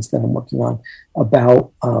drawings that I'm working on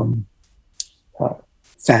about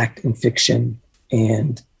fact and fiction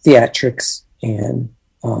and theatrics and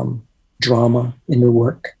drama in the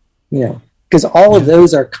work, because all of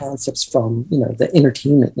those are concepts from, the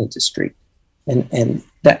entertainment industry. And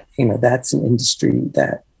that, that's an industry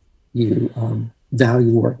that you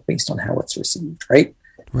value work based on how it's received. Right.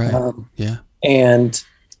 Right. And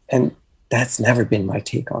that's never been my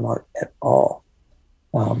take on art at all.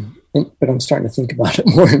 But I'm starting to think about it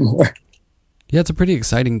more and more. Yeah. It's a pretty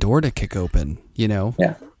exciting door to kick open,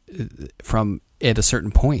 from at a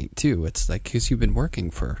certain point too. It's like, because you've been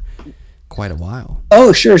working for quite a while.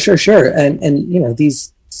 Oh, sure. And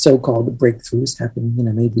these so-called breakthroughs happen,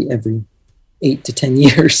 maybe every 8 to 10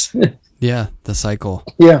 years. Yeah, the cycle.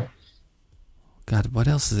 Yeah. God, what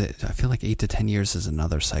else is it? I feel like 8 to 10 years is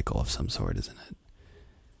another cycle of some sort, isn't it?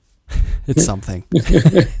 It's something in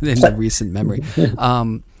the recent memory.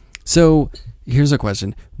 So here's a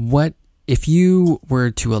question. What, if you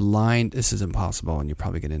were to align, this is impossible and you're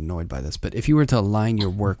probably getting annoyed by this, but if you were to align your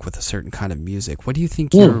work with a certain kind of music, what do you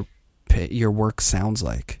think your work sounds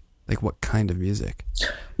like? Like what kind of music?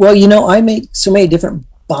 Well, I make so many different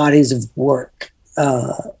bodies of work.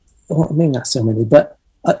 Well, maybe not so many, but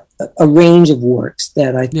a range of works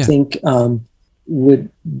that I think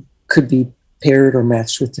could be paired or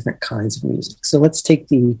matched with different kinds of music. So let's take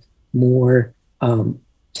the more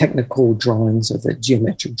technical drawings, or the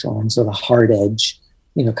geometric drawings, or the hard edge,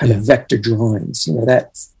 kind of vector drawings.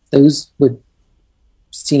 Those would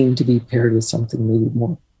seem to be paired with something maybe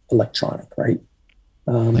more electronic, right?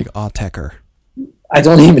 Like Autechre. I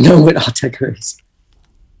don't even know what Autechre is.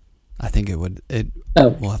 I think it would.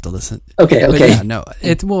 We'll have to listen. Okay. But yeah, no.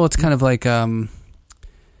 It's kind of like I'm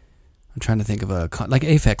trying to think of like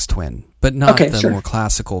Aphex Twin, but not more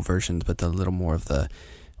classical versions, but the little more of the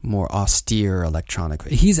more austere electronic.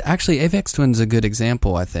 Aphex Twin's a good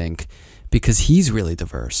example, I think, because he's really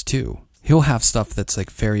diverse too. He'll have stuff that's like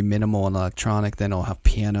very minimal and electronic, then he'll have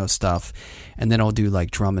piano stuff, and then he'll do like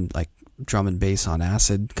drum and bass on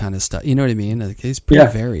acid kind of stuff. You know what I mean? Like, he's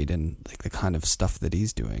pretty varied in like the kind of stuff that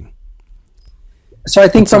he's doing. So I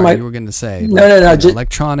think you were going to say no, just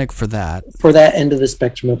electronic for that end of the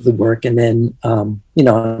spectrum of the work, and then on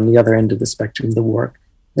the other end of the spectrum of the work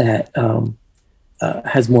that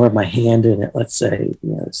has more of my hand in it. Let's say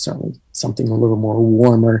certainly something a little more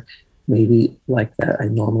warmer, maybe like that I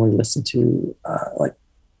normally listen to, like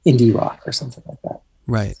indie rock or something like that.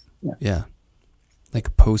 Right. Yeah.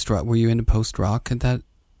 Like post rock. Were you into post rock at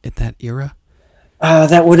that era?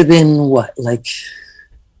 That would have been what, like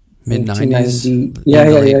mid-90s?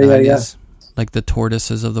 Yeah. Like the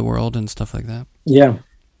Tortoises of the world and stuff like that? Yeah.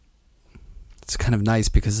 It's kind of nice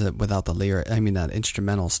because without the lyric, that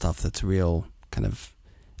instrumental stuff that's real kind of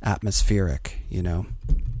atmospheric, Yeah,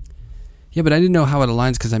 but I didn't know how it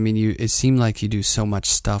aligns because, it seemed like you do so much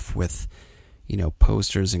stuff with,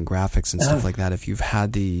 posters and graphics and stuff like that. If you've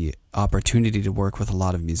had the opportunity to work with a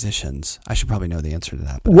lot of musicians, I should probably know the answer to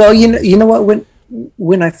that. Well, you know what,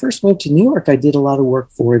 when I first moved to New York, I did a lot of work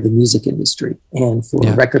for the music industry and for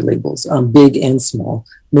record labels, big and small,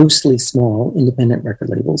 mostly small independent record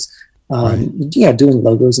labels. Doing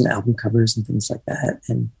logos and album covers and things like that,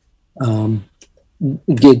 and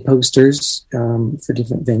gig posters for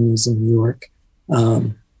different venues in New York,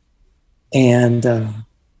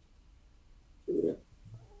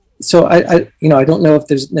 so I don't know if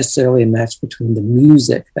there's necessarily a match between the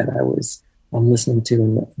music that I'm listening to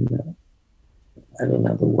and the I don't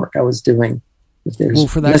know, the work I was doing. If there's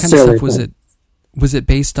for that kind of stuff, was it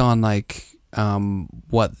based on like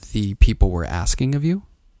what the people were asking of you?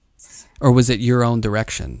 Or was it your own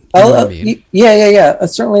direction? You know what I mean? Yeah.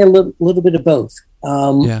 Certainly a little bit of both.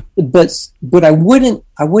 But I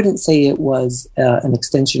wouldn't say it was an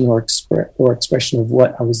extension or expression of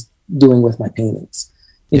what I was doing with my paintings.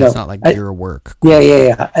 It's not like your work.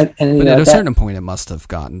 Yeah. And but at a certain point, it must have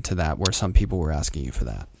gotten to that where some people were asking you for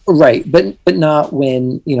that. Right, but not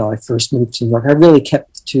when I first moved to New York. I really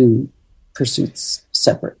kept two pursuits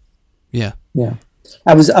separate. Yeah.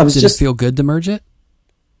 I was Did just it feel good to merge it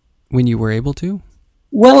when you were able to?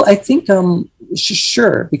 Well, I think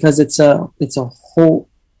sure, because it's a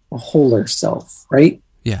wholer self, right?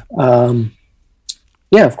 Yeah.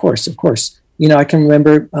 Yeah, of course. I can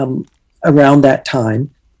remember around that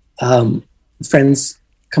time, friends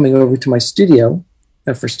coming over to my studio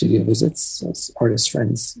for studio visits, as artist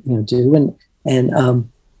friends do, and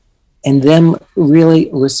them really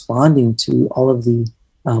responding to all of the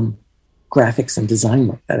graphics and design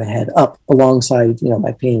work that I had up alongside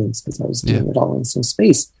my paintings, because I was doing it all in some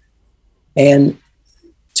space. And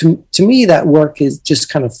to me, that work is just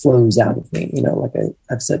kind of flows out of me. Like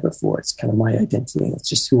I've said before, it's kind of my identity, and it's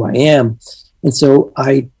just who I am. And so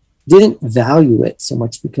I didn't value it so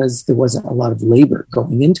much because there wasn't a lot of labor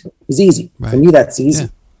going into it. It was easy. Right. For me, that's easy.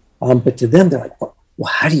 Yeah. But to them, they're like, well,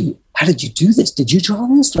 how did you do this? Did you draw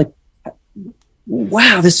this? Like,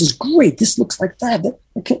 wow, this is great. This looks like that.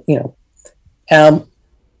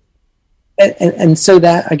 And so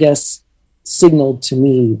that, I guess, signaled to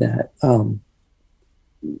me that,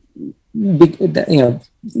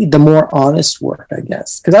 the more honest work, I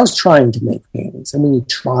guess, because I was trying to make paintings. And when you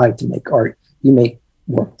try to make art, you make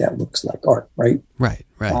work that looks like art, right? Right,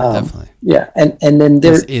 definitely. Yeah, and then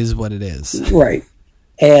this is what it is. Right.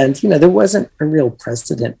 And, there wasn't a real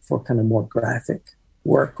precedent for kind of more graphic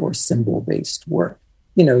work or symbol-based work.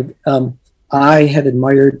 I had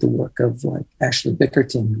admired the work of like Ashley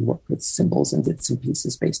Bickerton, who worked with symbols and did some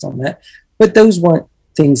pieces based on that. But those weren't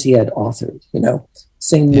things he had authored,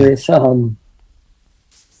 Same with, who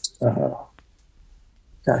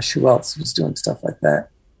else was doing stuff like that?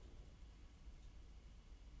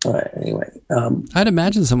 Anyway. I'd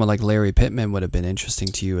imagine someone like Larry Pittman would have been interesting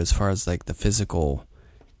to you as far as like the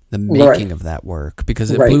making of that work,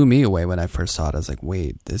 because it blew me away when I first saw it. I was like,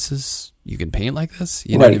 wait, you can paint like this?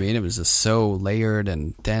 You know what I mean? It was just so layered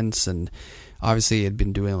and dense, and obviously he had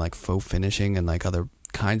been doing like faux finishing and like other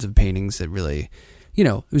kinds of paintings that really,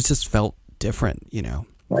 it was just felt different,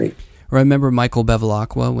 Right. Or I remember Michael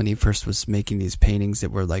Bevilacqua when he first was making these paintings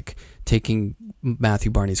that were like taking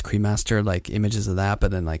Matthew Barney's Cremaster, like images of that,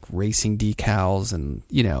 but then like racing decals, and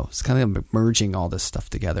it's kind of merging all this stuff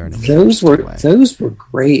together. And those were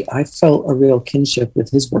great. I felt a real kinship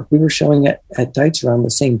with his work. We were showing at Dites around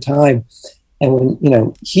the same time, and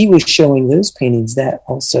when he was showing those paintings, that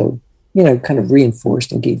also kind of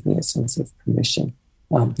reinforced and gave me a sense of permission.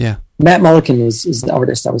 Matt Mulliken is the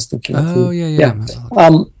artist I was thinking of. Oh, yeah.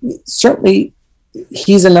 Certainly,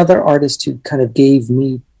 he's another artist who kind of gave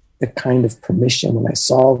me the kind of permission when I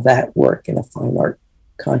saw that work in a fine art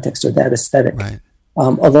context or that aesthetic. Right.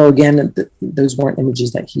 Although, again, those weren't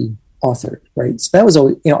images that he authored, right? So that was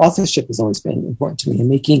always, authorship has always been important to me, and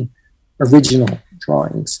making original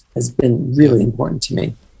drawings has been really important to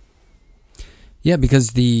me. Yeah,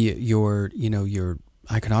 because your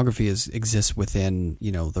iconography exists within,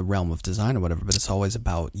 the realm of design or whatever, but it's always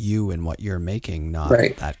about you and what you're making, not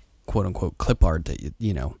that quote unquote clip art that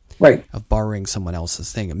of borrowing someone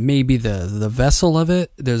else's thing. Maybe the vessel of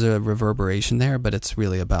it, there's a reverberation there, but it's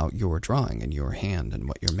really about your drawing and your hand and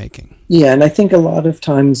what you're making. Yeah, and I think a lot of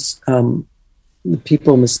times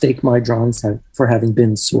people mistake my drawings for having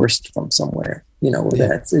been sourced from somewhere.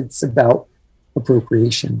 It's about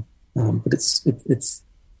appropriation, but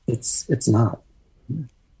it's not.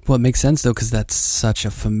 Well, it makes sense though, because that's such a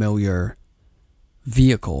familiar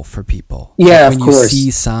vehicle for people. Yeah, when of course. You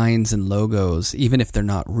see signs and logos, even if they're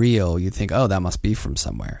not real, you think, "Oh, that must be from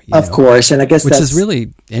somewhere." Of course, and I guess which is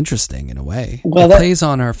really interesting in a way. Well, it plays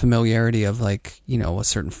on our familiarity of like a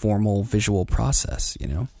certain formal visual process.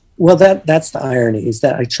 Well, that's the irony, is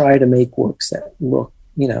that I try to make works that look,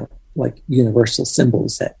 like universal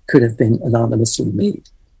symbols that could have been anonymously made,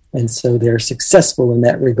 and so they're successful in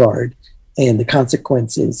that regard. And the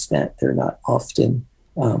consequence is that they're not often,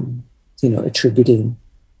 attributing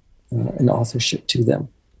an authorship to them.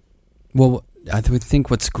 Well, I would think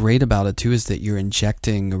what's great about it too is that you're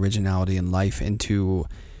injecting originality and life into,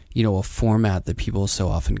 a format that people so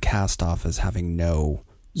often cast off as having no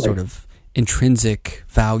sort of intrinsic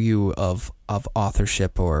value of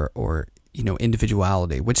authorship or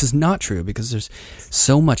individuality, which is not true, because there's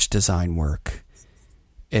so much design work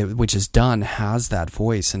which is done, has that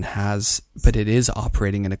voice and but it is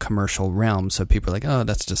operating in a commercial realm. So people are like, oh,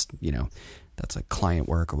 that's just, that's like client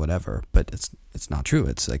work or whatever. But it's not true.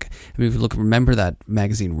 It's like, if you remember that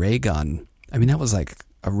magazine Ray Gun? I mean, that was like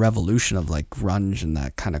a revolution of like grunge and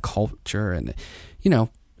that kind of culture. And,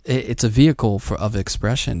 it's a vehicle of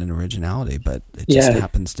expression and originality, but it just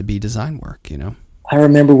happens to be design work, I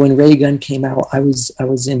remember when Ray Gun came out, I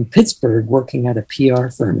was in Pittsburgh working at a PR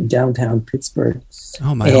firm in downtown Pittsburgh.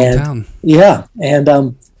 Oh, my hometown. Yeah. And,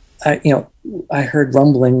 I heard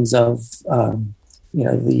rumblings of,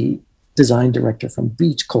 the design director from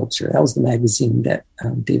Beach Culture. That was the magazine that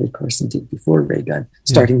David Carson did before Ray Gun,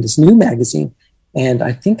 starting this new magazine. And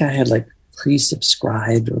I think I had like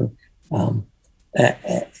pre-subscribed or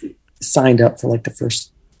signed up for like the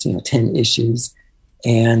first, 10 issues.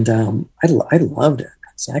 And I loved it.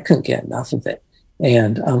 So I couldn't get enough of it.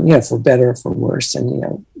 And, for better or for worse.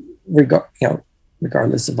 And,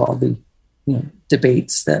 regardless of all the,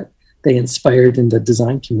 debates that they inspired in the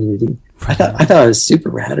design community, I thought it was super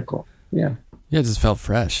radical. Yeah. Yeah, it just felt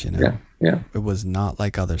fresh, Yeah. It was not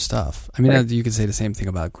like other stuff. I mean, you could say the same thing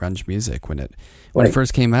about grunge music when it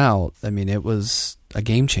first came out. I mean, it was a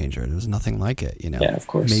game changer. There was nothing like it, Yeah, of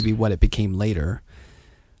course. Maybe what it became later.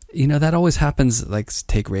 That always happens, like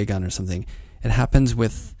take Ray Gun or something. It happens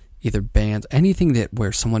with either bands, anything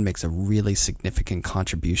where someone makes a really significant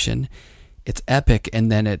contribution. It's epic,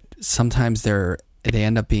 and then sometimes they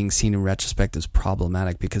end up being seen in retrospect as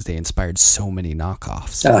problematic because they inspired so many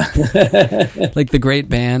knockoffs. Like the great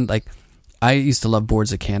band, like I used to love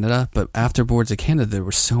Boards of Canada, but after Boards of Canada, there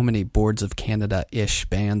were so many Boards of Canada-ish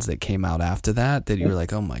bands that came out after that you were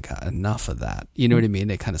like, oh my God, enough of that. You know what I mean?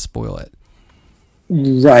 They kind of spoil it.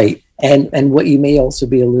 Right. And what you may also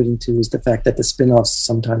be alluding to is the fact that the spin-offs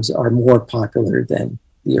sometimes are more popular than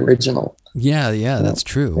the original. Yeah, that's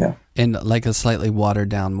true. Yeah. And like a slightly watered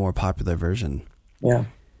down, more popular version. Yeah.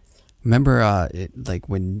 Remember, like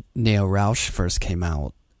when Neo Rausch first came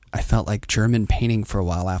out, I felt like German painting for a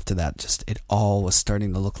while after that. Just it all was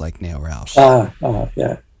starting to look like Neo Rausch. Yeah.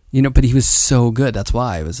 But he was so good. That's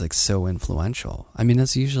why it was like so influential. I mean,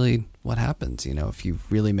 that's usually what happens. If you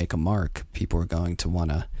really make a mark, people are going to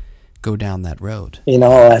want to go down that road. In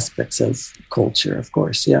all aspects of culture, of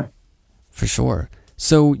course. Yeah. For sure.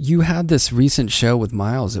 So you had this recent show with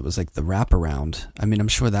Miles. It was like the wraparound. I mean, I'm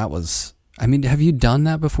sure that was. I mean, have you done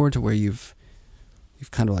that before to where you've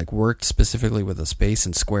kind of like worked specifically with a space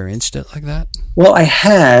and square inched it like that? Well, I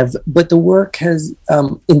have, but the work has,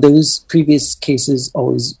 in those previous cases,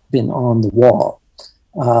 always been on the wall.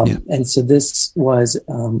 And so this was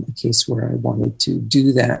a case where I wanted to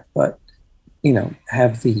do that, but,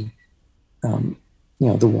 have the,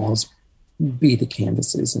 the walls be the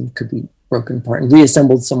canvases and could be broken apart and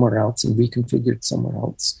reassembled somewhere else and reconfigured somewhere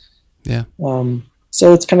else. Yeah.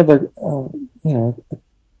 So it's kind of a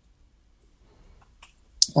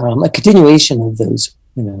continuation of those,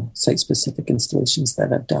 site-specific installations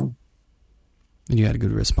that I've done. And you had a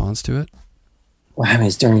good response to it? Well, I mean,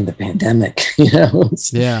 it's during the pandemic,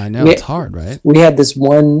 Yeah, I know. It's hard, right? We had this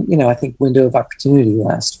one, I think, window of opportunity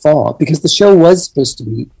last fall because the show was supposed to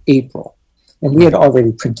be April. And we had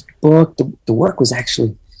already printed the book. The work was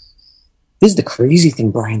actually, this is the crazy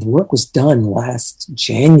thing, Brian, the work was done last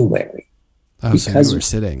January. Oh, so you were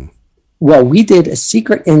sitting. Well, we did a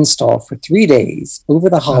secret install for 3 days over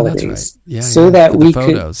the holidays, right. That we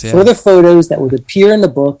photos, could, for the photos that would appear in the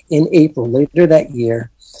book in April later that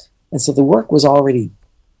year. And so the work was already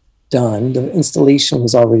done. The installation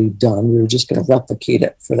was already done. We were just going to replicate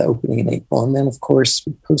it for the opening in April. And then, of course,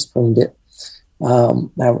 we postponed it. I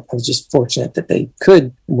was just fortunate that they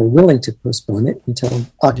were willing to postpone it until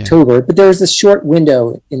October. Yeah. But there was a short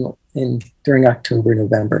window during October,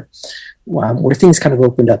 November, where things kind of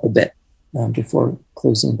opened up a bit before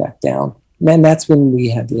closing back down. And then that's when we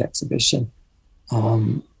had the exhibition.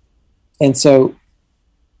 And so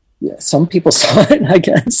some people saw it, I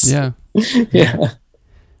guess. Yeah. Yeah.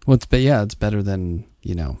 Well, it's better than,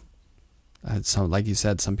 so like you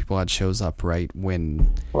said, some people had shows up right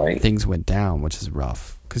when things went down, which is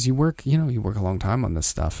rough because you work a long time on this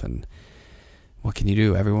stuff, and what can you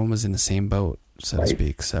do? Everyone was in the same boat, so to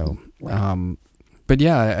speak. So, but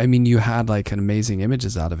yeah, I mean, you had like an amazing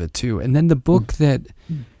images out of it too. And then the book that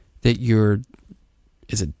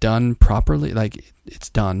is it done properly? Like it's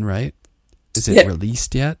done, right? Is it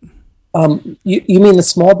released yet? You mean the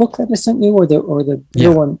small book that I sent you or the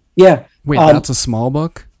bigger one? Yeah. Wait, that's a small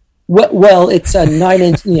book? Well, it's a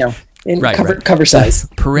 9-inch, cover size.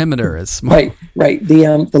 Perimeter is small. Right.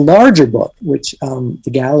 The larger book, which the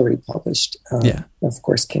gallery published, of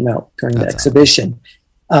course, came out during the exhibition.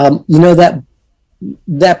 That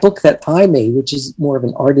that book that I made, which is more of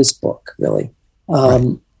an artist book, really.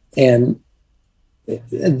 And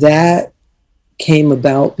that came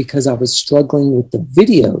about because I was struggling with the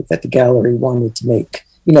video that the gallery wanted to make.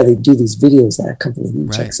 You know, they do these videos that accompany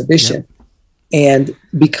each exhibition. Yep. And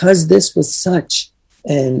because this was such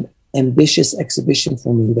an ambitious exhibition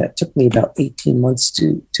for me that took me about 18 months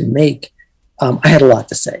to make, I had a lot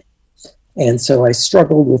to say. And so I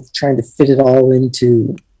struggled with trying to fit it all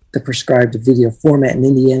into the prescribed video format. And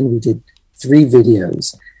in the end, we did 3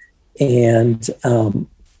 videos. And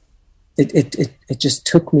it just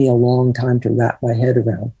took me a long time to wrap my head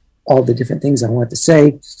around all the different things I wanted to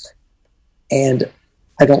say. And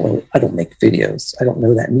I don't make videos. I don't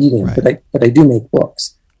know that medium, but I do make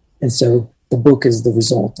books. And so the book is the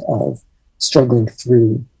result of struggling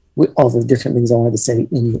through with all the different things I wanted to say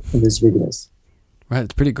in those videos. Right.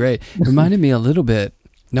 It's pretty great. It reminded me a little bit,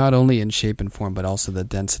 not only in shape and form, but also the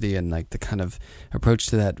density and like the kind of approach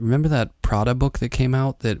to that. Remember that Prada book that came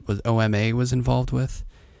out that was OMA was involved with?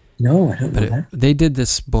 No, I don't know that. They did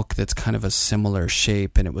this book that's kind of a similar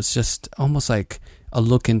shape, and it was just almost like a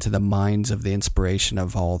look into the minds of the inspiration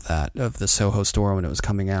of all that, of the Soho store when it was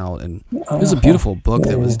coming out. And it was a beautiful book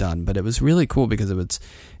that was done, but it was really cool because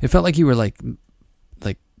it felt like you were like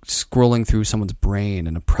scrolling through someone's brain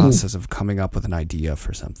in a process of coming up with an idea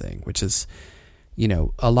for something, which is, you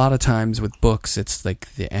know, a lot of times with books, it's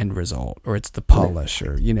like the end result or it's the polish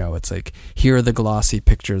or, you know, it's like, here are the glossy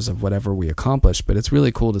pictures of whatever we accomplished. But it's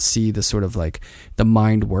really cool to see the sort of like the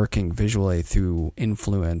mind working visually through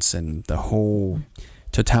influence and the whole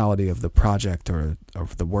totality of the project or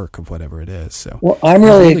of the work of whatever it is. So, well, I'm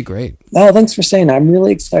really great. Oh, thanks for saying that. I'm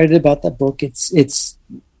really excited about that book. It's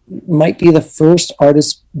might be the first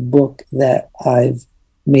artist book that I've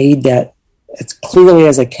made that as clearly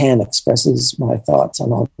as I can expresses my thoughts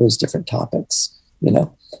on all those different topics, you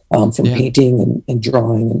know, from painting and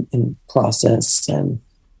drawing and process. And,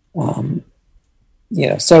 you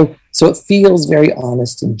know, so it feels very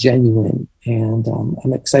honest and genuine. And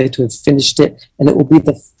I'm excited to have finished it. And it will be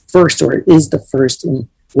the first, or it is the first in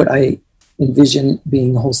what I envision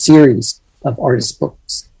being a whole series of artist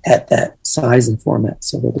books at that size and format.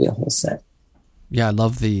 So there'll be a whole set. Yeah, I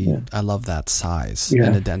love that size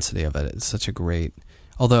and the density of it. It's such a great,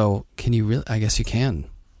 although can you really, I guess you can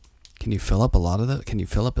you fill up a lot of those? Can you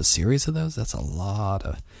fill up a series of those? That's a lot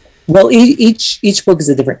of. Well, each book is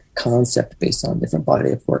a different concept based on a different body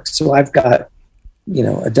of work. So I've got, you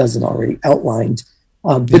know, a dozen already outlined,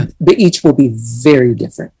 but each will be very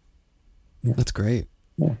different. Yeah. That's great.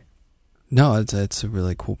 Yeah. No, it's a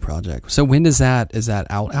really cool project. So when is that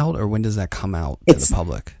out or when does that come out to the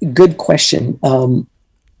public? Good question.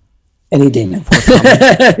 Any day now.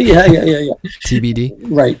 Yeah. TBD?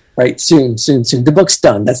 Right. Soon. The book's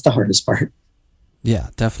done. That's the hardest part.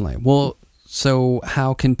 Yeah, definitely. Well, so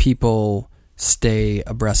how can people stay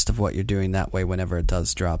abreast of what you're doing that way whenever it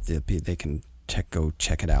does drop? They can go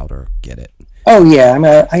check it out or get it. Oh yeah, I mean,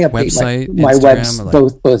 I update website, my webs,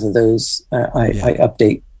 both of those. I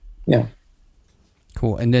update. Yeah.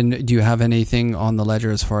 Cool. And then do you have anything on the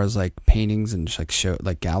ledger as far as like paintings and like show,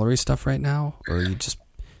 like gallery stuff right now? Or are you just...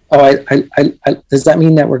 Oh, I does that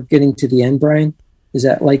mean that we're getting to the end, Brian? Is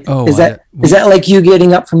that like, is that like you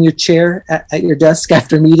getting up from your chair at your desk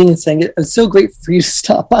after a meeting and saying, it's so great for you to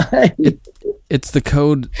stop by? It's the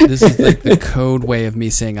code. This is like the code way of me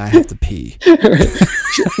saying I have to pee.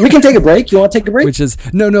 We can take a break. You want to take a break? Which is,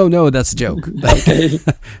 no, that's a joke. Okay.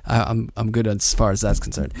 I'm good as far as that's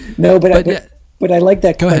concerned. No, but I like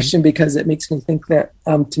that question because it makes me think that,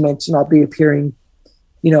 to mention, I'll be appearing,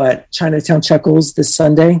 you know, at Chinatown Chuckles this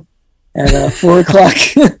Sunday at 4 o'clock,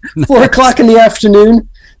 4 o'clock in the afternoon.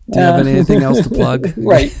 Do you have anything else to plug?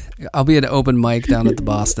 Right. I'll be at an open mic down at the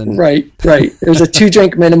Boston. Right. There's a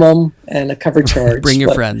 2-drink minimum and a cover charge. Bring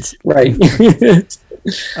your friends. Right.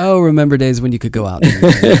 Oh, remember days when you could go out and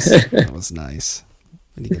do things. That was nice.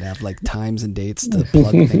 And you could have like times and dates to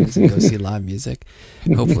plug things and go see live music.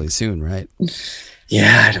 Hopefully soon, right?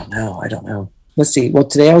 Yeah, I don't know. Let's see. Well,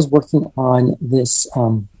 today I was working on this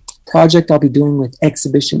project I'll be doing with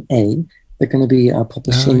Exhibition A. They're going to be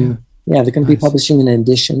publishing. They're going to be publishing an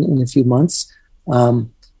edition in a few months.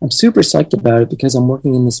 I'm super psyched about it because I'm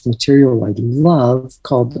working in this material I love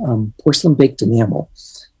called porcelain baked enamel.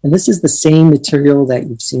 And this is the same material that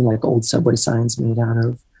you've seen like old subway signs made out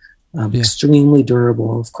of. Extremely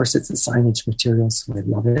durable. Of course, it's a signage material, so I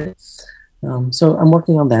love it. So I'm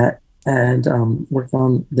working on that and working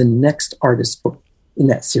on the next artist book in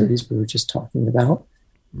that series we were just talking about.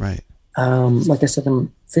 Right. Like I said,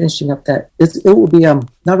 I'm finishing up that. It will be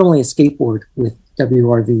not only a skateboard with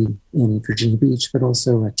WRV in Virginia Beach, but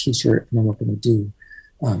also a T-shirt, and then we're going to do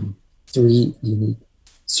 3 unique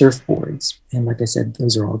surfboards. And like I said,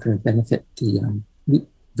 those are all going to benefit the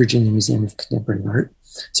Virginia Museum of Contemporary Art.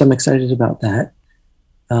 So I'm excited about that.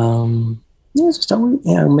 Just always,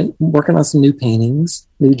 working on some new paintings,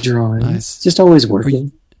 new drawings. Nice. Just always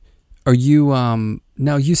working. Are you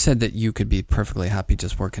now you said that you could be perfectly happy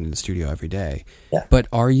just working in the studio every day. Yeah. But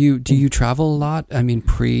do you travel a lot? I mean,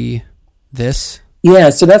 pre this? Yeah,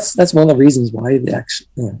 so that's one of the reasons why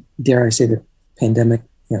dare I say the pandemic,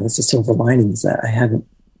 that's a silver lining, is that I haven't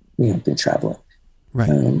been traveling.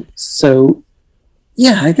 Right. So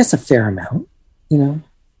yeah, I guess a fair amount,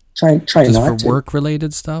 try just not for work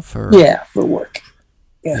related stuff, or for work.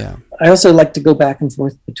 Yeah. I also like to go back and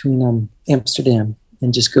forth between Amsterdam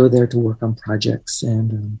and just go there to work on projects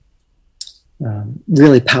and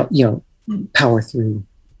really power through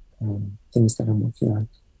things that I'm working on.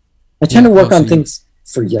 I tend to work on things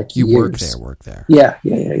for years. You work there. Yeah.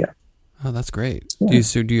 Oh, that's great. Yeah.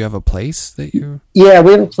 Do you have a place that you? Yeah,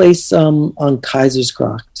 we have a place on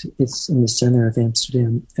Keizersgracht. It's in the center of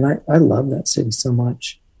Amsterdam, and I love that city so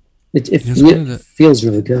much. It feels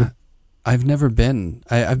really good. I've never been.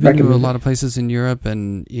 I've been to a lot of places in Europe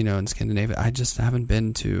and in Scandinavia. I just haven't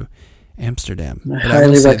been to Amsterdam. I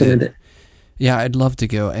highly recommend it. Yeah, I'd love to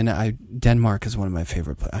go. And Denmark is one of my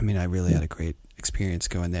favorite places. I mean, I really had a great experience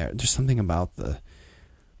going there. There's something about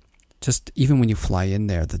just even when you fly in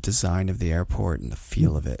there, the design of the airport and the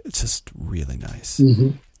feel of it, it's just really nice.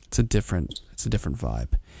 Mm-hmm. It's a different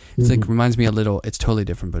vibe. It's like reminds me a little. It's totally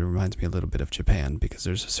different, but it reminds me a little bit of Japan because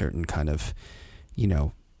there's a certain kind of,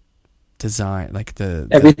 design, like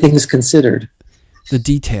everything's considered. The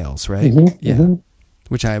details, right? Mm-hmm, yeah, mm-hmm.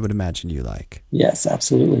 Which I would imagine you like. Yes,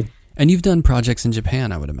 absolutely. And you've done projects in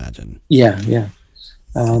Japan, I would imagine. Yeah.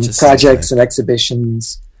 Projects and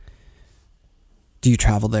exhibitions. Do you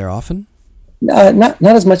travel there often? Not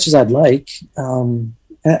as much as I'd like.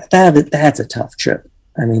 That's a tough trip.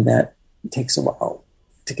 I mean, that takes a while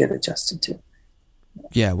to get adjusted to.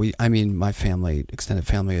 Yeah, my extended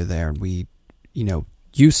family are there, and we,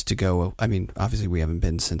 used to go. I mean, obviously we haven't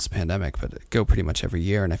been since the pandemic, but go pretty much every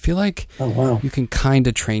year. And I feel like you can kind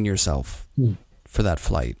of train yourself for that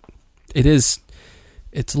flight. It's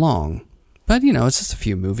long, but it's just a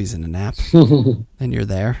few movies and a nap, and you're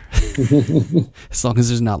there. As long as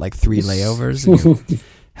there's not like 3 layovers and you're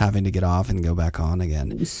having to get off and go back on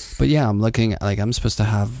again. But yeah, I'm looking, I'm supposed to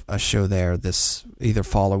have a show there this either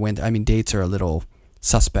fall or winter. I mean, dates are a little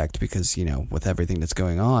suspect because, with everything that's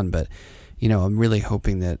going on, but I'm really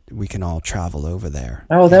hoping that we can all travel over there.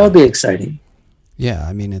 Oh, that would be exciting. Yeah,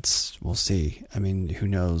 I mean, we'll see. I mean, who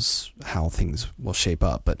knows how things will shape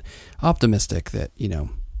up, but optimistic that,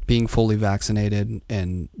 being fully vaccinated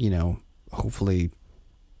and, hopefully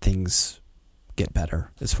things get better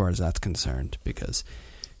as far as that's concerned because,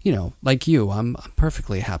 like you, I'm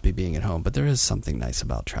perfectly happy being at home, but there is something nice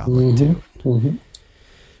about traveling too. Mm-hmm.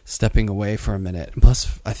 Stepping away for a minute. And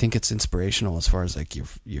plus, I think it's inspirational as far as like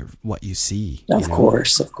your what you see. Of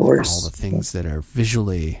course. All the things that are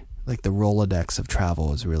visually, like the Rolodex of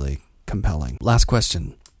travel is really compelling. Last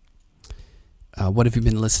question. What have you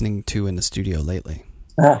been listening to in the studio lately?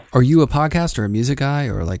 Are you a podcast or a music guy,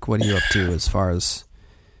 or like what are you up to as far as,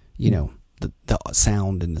 the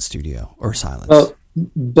sound in the studio or silence? Well,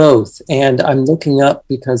 both. And I'm looking up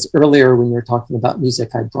because earlier when you were talking about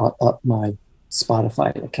music, I brought up my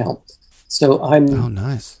Spotify account. So oh,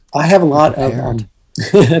 nice. I have a lot of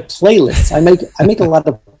playlists. I make a lot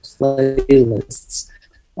of playlists.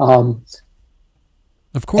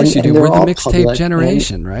 Of course you do. We're the mixtape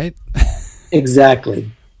generation, right?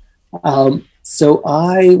 Exactly. So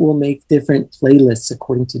I will make different playlists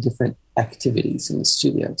according to different activities in the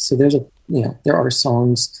studio. So there are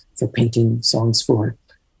songs for painting, songs for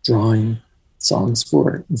drawing, songs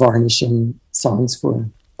for varnishing, songs for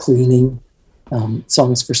cleaning,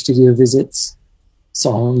 songs for studio visits,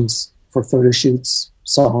 songs for photo shoots,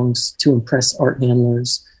 songs to impress art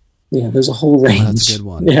handlers. Yeah, there's a whole range. That's a good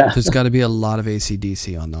one. Yeah. There's got to be a lot of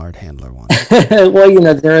AC/DC on the art handler one.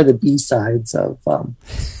 Well, there are the B-sides of,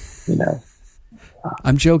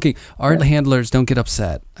 I'm joking. Art handlers, don't get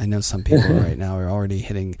upset. I know some people right now are already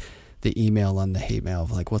hitting the email on the hate mail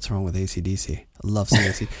of like, what's wrong with AC/DC? I love some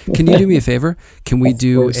AC. Can you do me a favor? Can we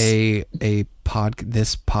do this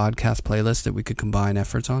podcast playlist that we could combine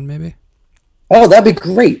efforts on maybe? Oh, that'd be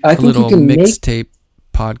great. I think you can mixtape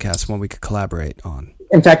podcast one we could collaborate on.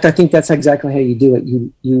 In fact, I think that's exactly how you do it.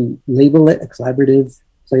 You label it a collaborative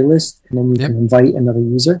playlist, and then you can invite another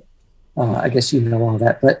user. I guess all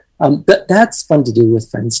that, but that's fun to do with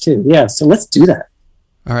friends too. Yeah, so let's do that.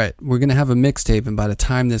 All right, we're going to have a mixtape, and by the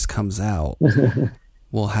time this comes out,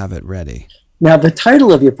 we'll have it ready. Now, the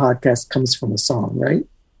title of your podcast comes from a song, right?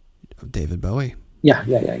 David Bowie. Yeah.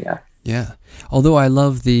 Yeah. Although I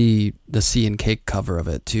love the Sea and Cake cover of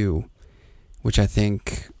it too, which I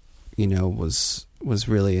think, was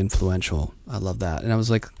really influential. I love that. And I was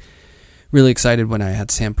like really excited when I had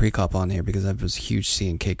Sam Prekop on here because I was a huge Sea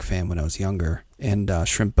and Cake fan when I was younger, and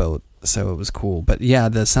Shrimp Boat. So it was cool. But yeah,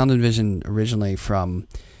 the Sound and Vision originally from,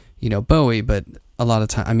 Bowie, but a lot of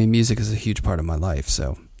time, music is a huge part of my life.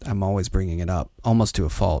 So I'm always bringing it up almost to a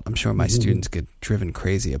fault. I'm sure my students get driven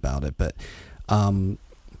crazy about it, but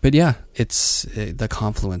yeah, it's the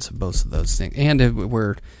confluence of both of those things. And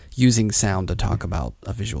we're using sound to talk about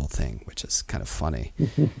a visual thing, which is kind of funny.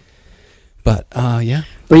 But yeah.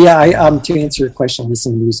 But yeah, I to answer your question,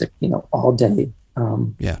 listen to music, all day.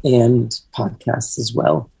 And podcasts as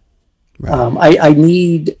well. Right. I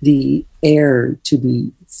need the air to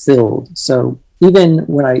be filled. So even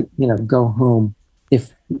when I, go home,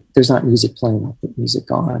 if there's not music playing, I'll put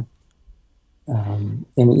music on. And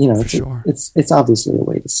it's obviously a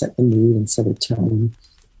way to set the mood and set a tone.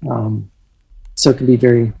 So it can be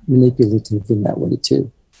very manipulative in that way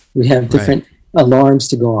too. We have different alarms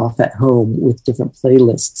to go off at home with different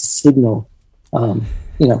playlists to signal,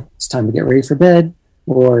 it's time to get ready for bed,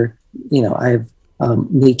 or, I have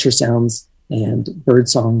nature sounds and bird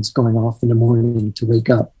songs going off in the morning to wake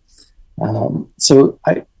up. So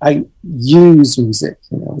I use music,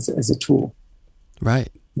 as a tool. Right.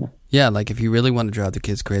 Yeah, like if you really want to drive the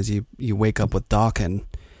kids crazy, you wake up with Dawkins,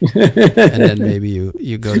 and then maybe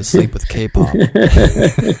you go to sleep with K-pop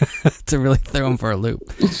to really throw them for a loop.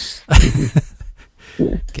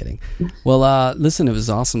 Kidding. Well, listen, it was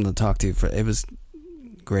awesome to talk to you. It was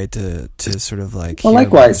great to sort of like hear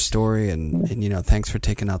about your story, and thanks for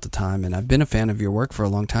taking out the time. And I've been a fan of your work for a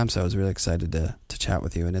long time, so I was really excited to chat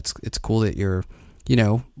with you. And it's cool that you're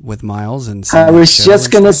with Miles. And I was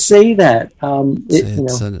just going to say that.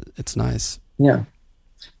 It's nice. Yeah.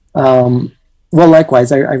 Well,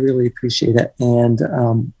 likewise, I really appreciate it. And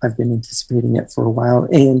I've been anticipating it for a while.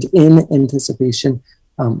 And in anticipation,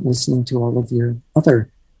 listening to all of your other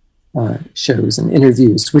shows and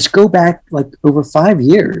interviews, which go back like over 5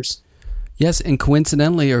 years. Yes, and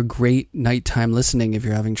coincidentally are great nighttime listening if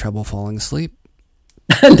you're having trouble falling asleep.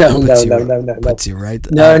 No. Puts you right.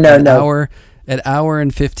 No. An hour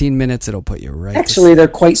and 15 minutes, it'll put you right. Actually, they're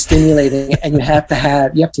quite stimulating, and you have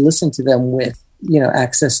to listen to them with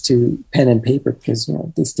access to pen and paper, because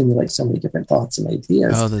they stimulate so many different thoughts and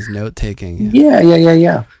ideas. Oh, there's note taking.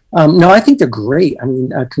 Yeah. No, I think they're great.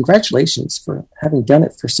 Congratulations for having done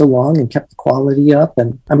it for so long and kept the quality up,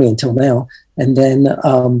 and until now. And then,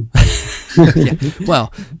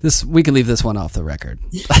 well, we can leave this one off the record.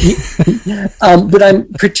 But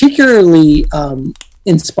I'm particularly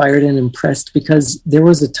inspired and impressed because there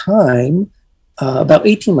was a time about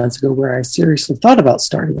 18 months ago where I seriously thought about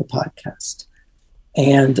starting a podcast,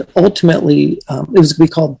 and ultimately it was going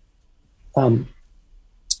to be called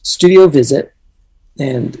Studio Visit.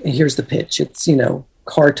 And here's the pitch. It's,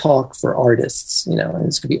 car talk for artists, and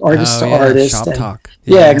it's going to be artist to artist. Shop talk.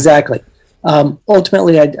 Yeah, exactly.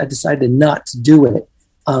 Ultimately, I decided not to do it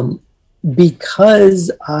because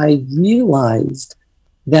I realized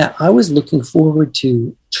that I was looking forward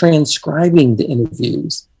to transcribing the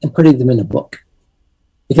interviews and putting them in a book,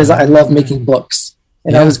 because I love making books.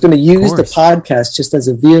 And I was going to use the podcast just as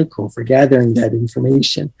a vehicle for gathering that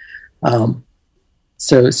information.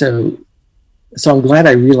 So I'm glad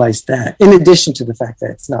I realized that, in addition to the fact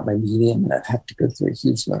that it's not my medium and I have to go through a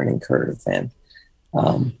huge learning curve. And,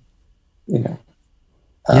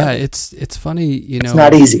 it's funny, it's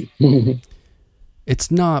not easy.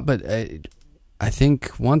 It's not, but I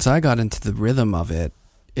think once I got into the rhythm of it,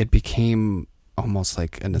 it became almost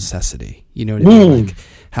like a necessity. You know what I mean? Like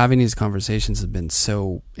having these conversations have been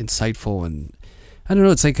so insightful, and I don't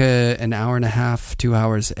know, it's like an hour and a half, 2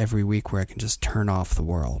 hours every week where I can just turn off the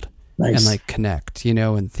world. Nice. And like connect,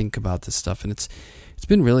 and think about this stuff. And it's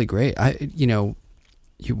been really great.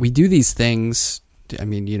 We do these things.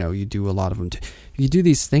 You do a lot of them too. You do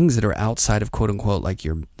these things that are outside of quote unquote, like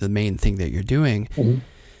the main thing that you're doing. Mm-hmm.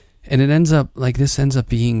 And it ends up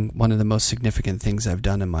being one of the most significant things I've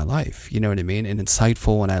done in my life. You know what I mean? And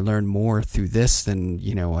insightful. And I learn more through this than,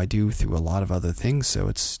 I do through a lot of other things. So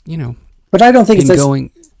it's, but I don't think it's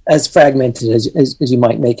as fragmented as you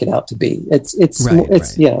might make it out to be. It's it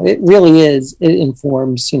really is. It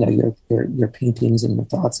informs your paintings and your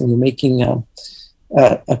thoughts, and you're making a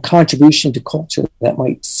contribution to culture that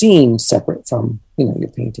might seem separate from your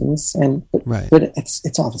paintings, but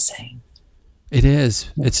it's all the same. It is.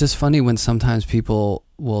 It's just funny when sometimes people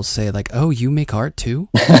will say like, "Oh, you make art too?"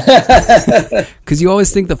 Because you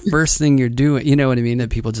always think the first thing you're doing, you know what I mean,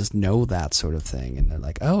 that people just know that sort of thing, and they're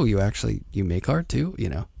like, "Oh, you make art too?"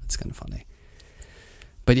 It's kind of funny.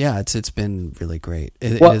 But yeah, it's been really great.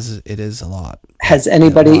 It is a lot. Has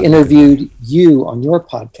anybody interviewed you on your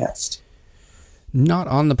podcast? Not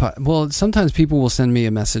on the well, sometimes people will send me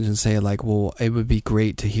a message and say like, well, it would be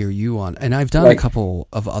great to hear you on. And I've done a couple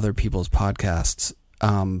of other people's podcasts.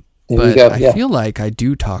 But I feel like I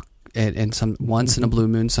do talk, and once in a blue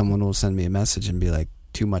moon, someone will send me a message and be like,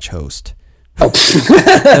 too much host. Let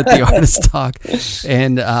the artist talk.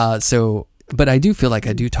 And but I do feel like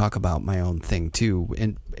I do talk about my own thing too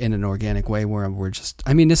in an organic way where we're just,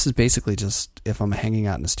 I mean, this is basically just, if I'm hanging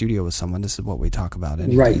out in the studio with someone, this is what we talk about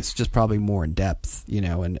anyway. Right. It's just probably more in depth,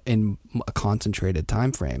 and in a concentrated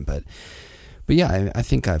time frame. But yeah, I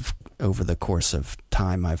think over the course of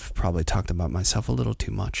time, I've probably talked about myself a little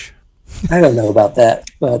too much. I don't know about that,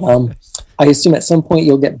 but I assume at some point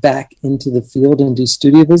you'll get back into the field and do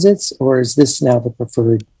studio visits, or is this now the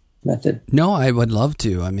preferred method? No, I would love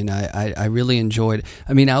to. I mean, I really enjoyed,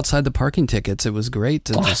 outside the parking tickets, it was great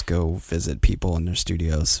to just go visit people in their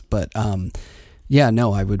studios. But yeah,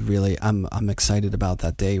 no, I would really, I'm excited about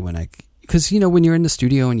that day because when you're in the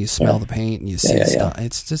studio and you smell the paint and you see stuff,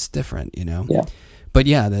 it's just different, Yeah. But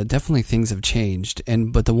yeah, definitely things have changed.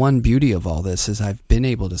 But the one beauty of all this is I've been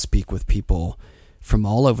able to speak with people from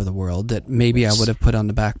all over the world that maybe I would have put on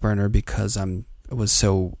the back burner because I was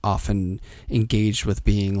so often engaged with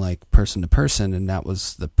being like person to person, and that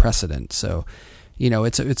was the precedent. So,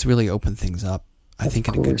 it's really opened things up, I think,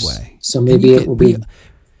 in a good way. So maybe it will be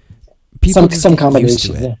some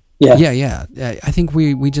combination. Yeah. I think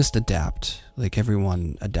we just adapt. Like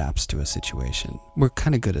everyone adapts to a situation. We're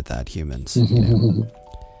kind of good at that, humans.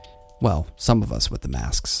 Well, some of us with the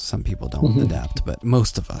masks. Some people don't adapt, but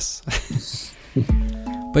most of us.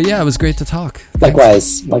 But yeah, it was great to talk.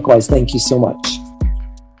 Thanks. Likewise. Thank you so much.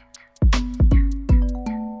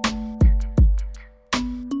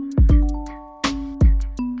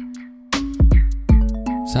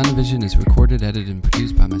 Sound and Vision is recorded, edited, and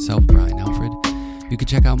produced by myself, Brian Alfred. You can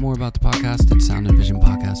check out more about the podcast at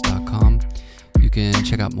soundandvisionpodcast.com. You can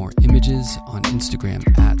check out more images on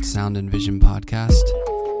Instagram at Sound and Vision Podcast.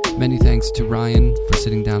 Many thanks to Ryan for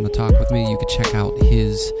sitting down to talk with me. You can check out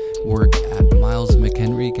his work at Miles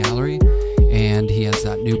McHenry Gallery, and he has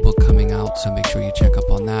that new book coming out, so make sure you check up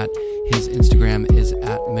on that. His Instagram is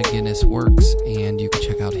at McGinness Works, and you can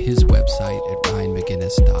check out his website at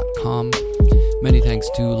ryanmcginnis.com. Many thanks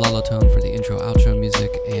to Lullotone for the intro-outro music,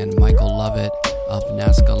 and Michael Lovett of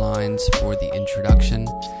Nazca Lines for the introduction.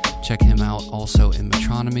 Check him out also in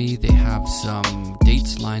Metronomy. They have some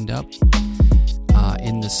dates lined up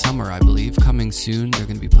in the summer, I believe, coming soon. They're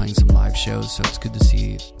going to be playing some live shows, so it's good to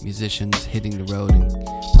see musicians hitting the road and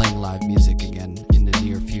playing live music again in the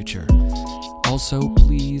near future. Also,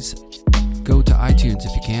 please go to iTunes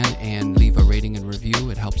if you can and leave a rating and review.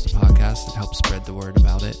 It helps the podcast. It helps spread the word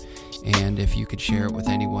about it. And if you could share it with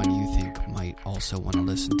anyone you think might also want to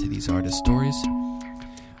listen to these artist stories.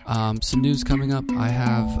 Some news coming up. I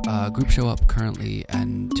have a group show up currently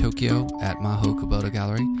in Tokyo at Maho Kubota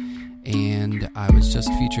Gallery, and I was just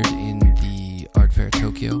featured in the Art Fair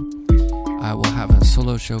Tokyo. I will have a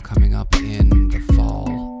solo show coming up in the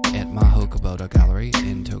fall at Maho Kubota Gallery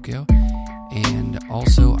in Tokyo, and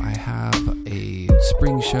also I have a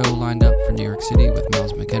spring show lined up for New York City with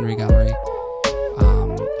Miles McHenry Gallery.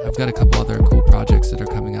 I've got a couple other cool projects that are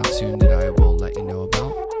coming out soon that I will let you know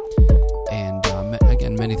about. And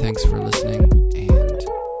again, many thanks for listening, and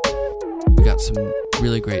we got some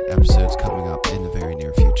really great episodes coming up in the very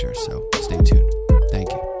near future, so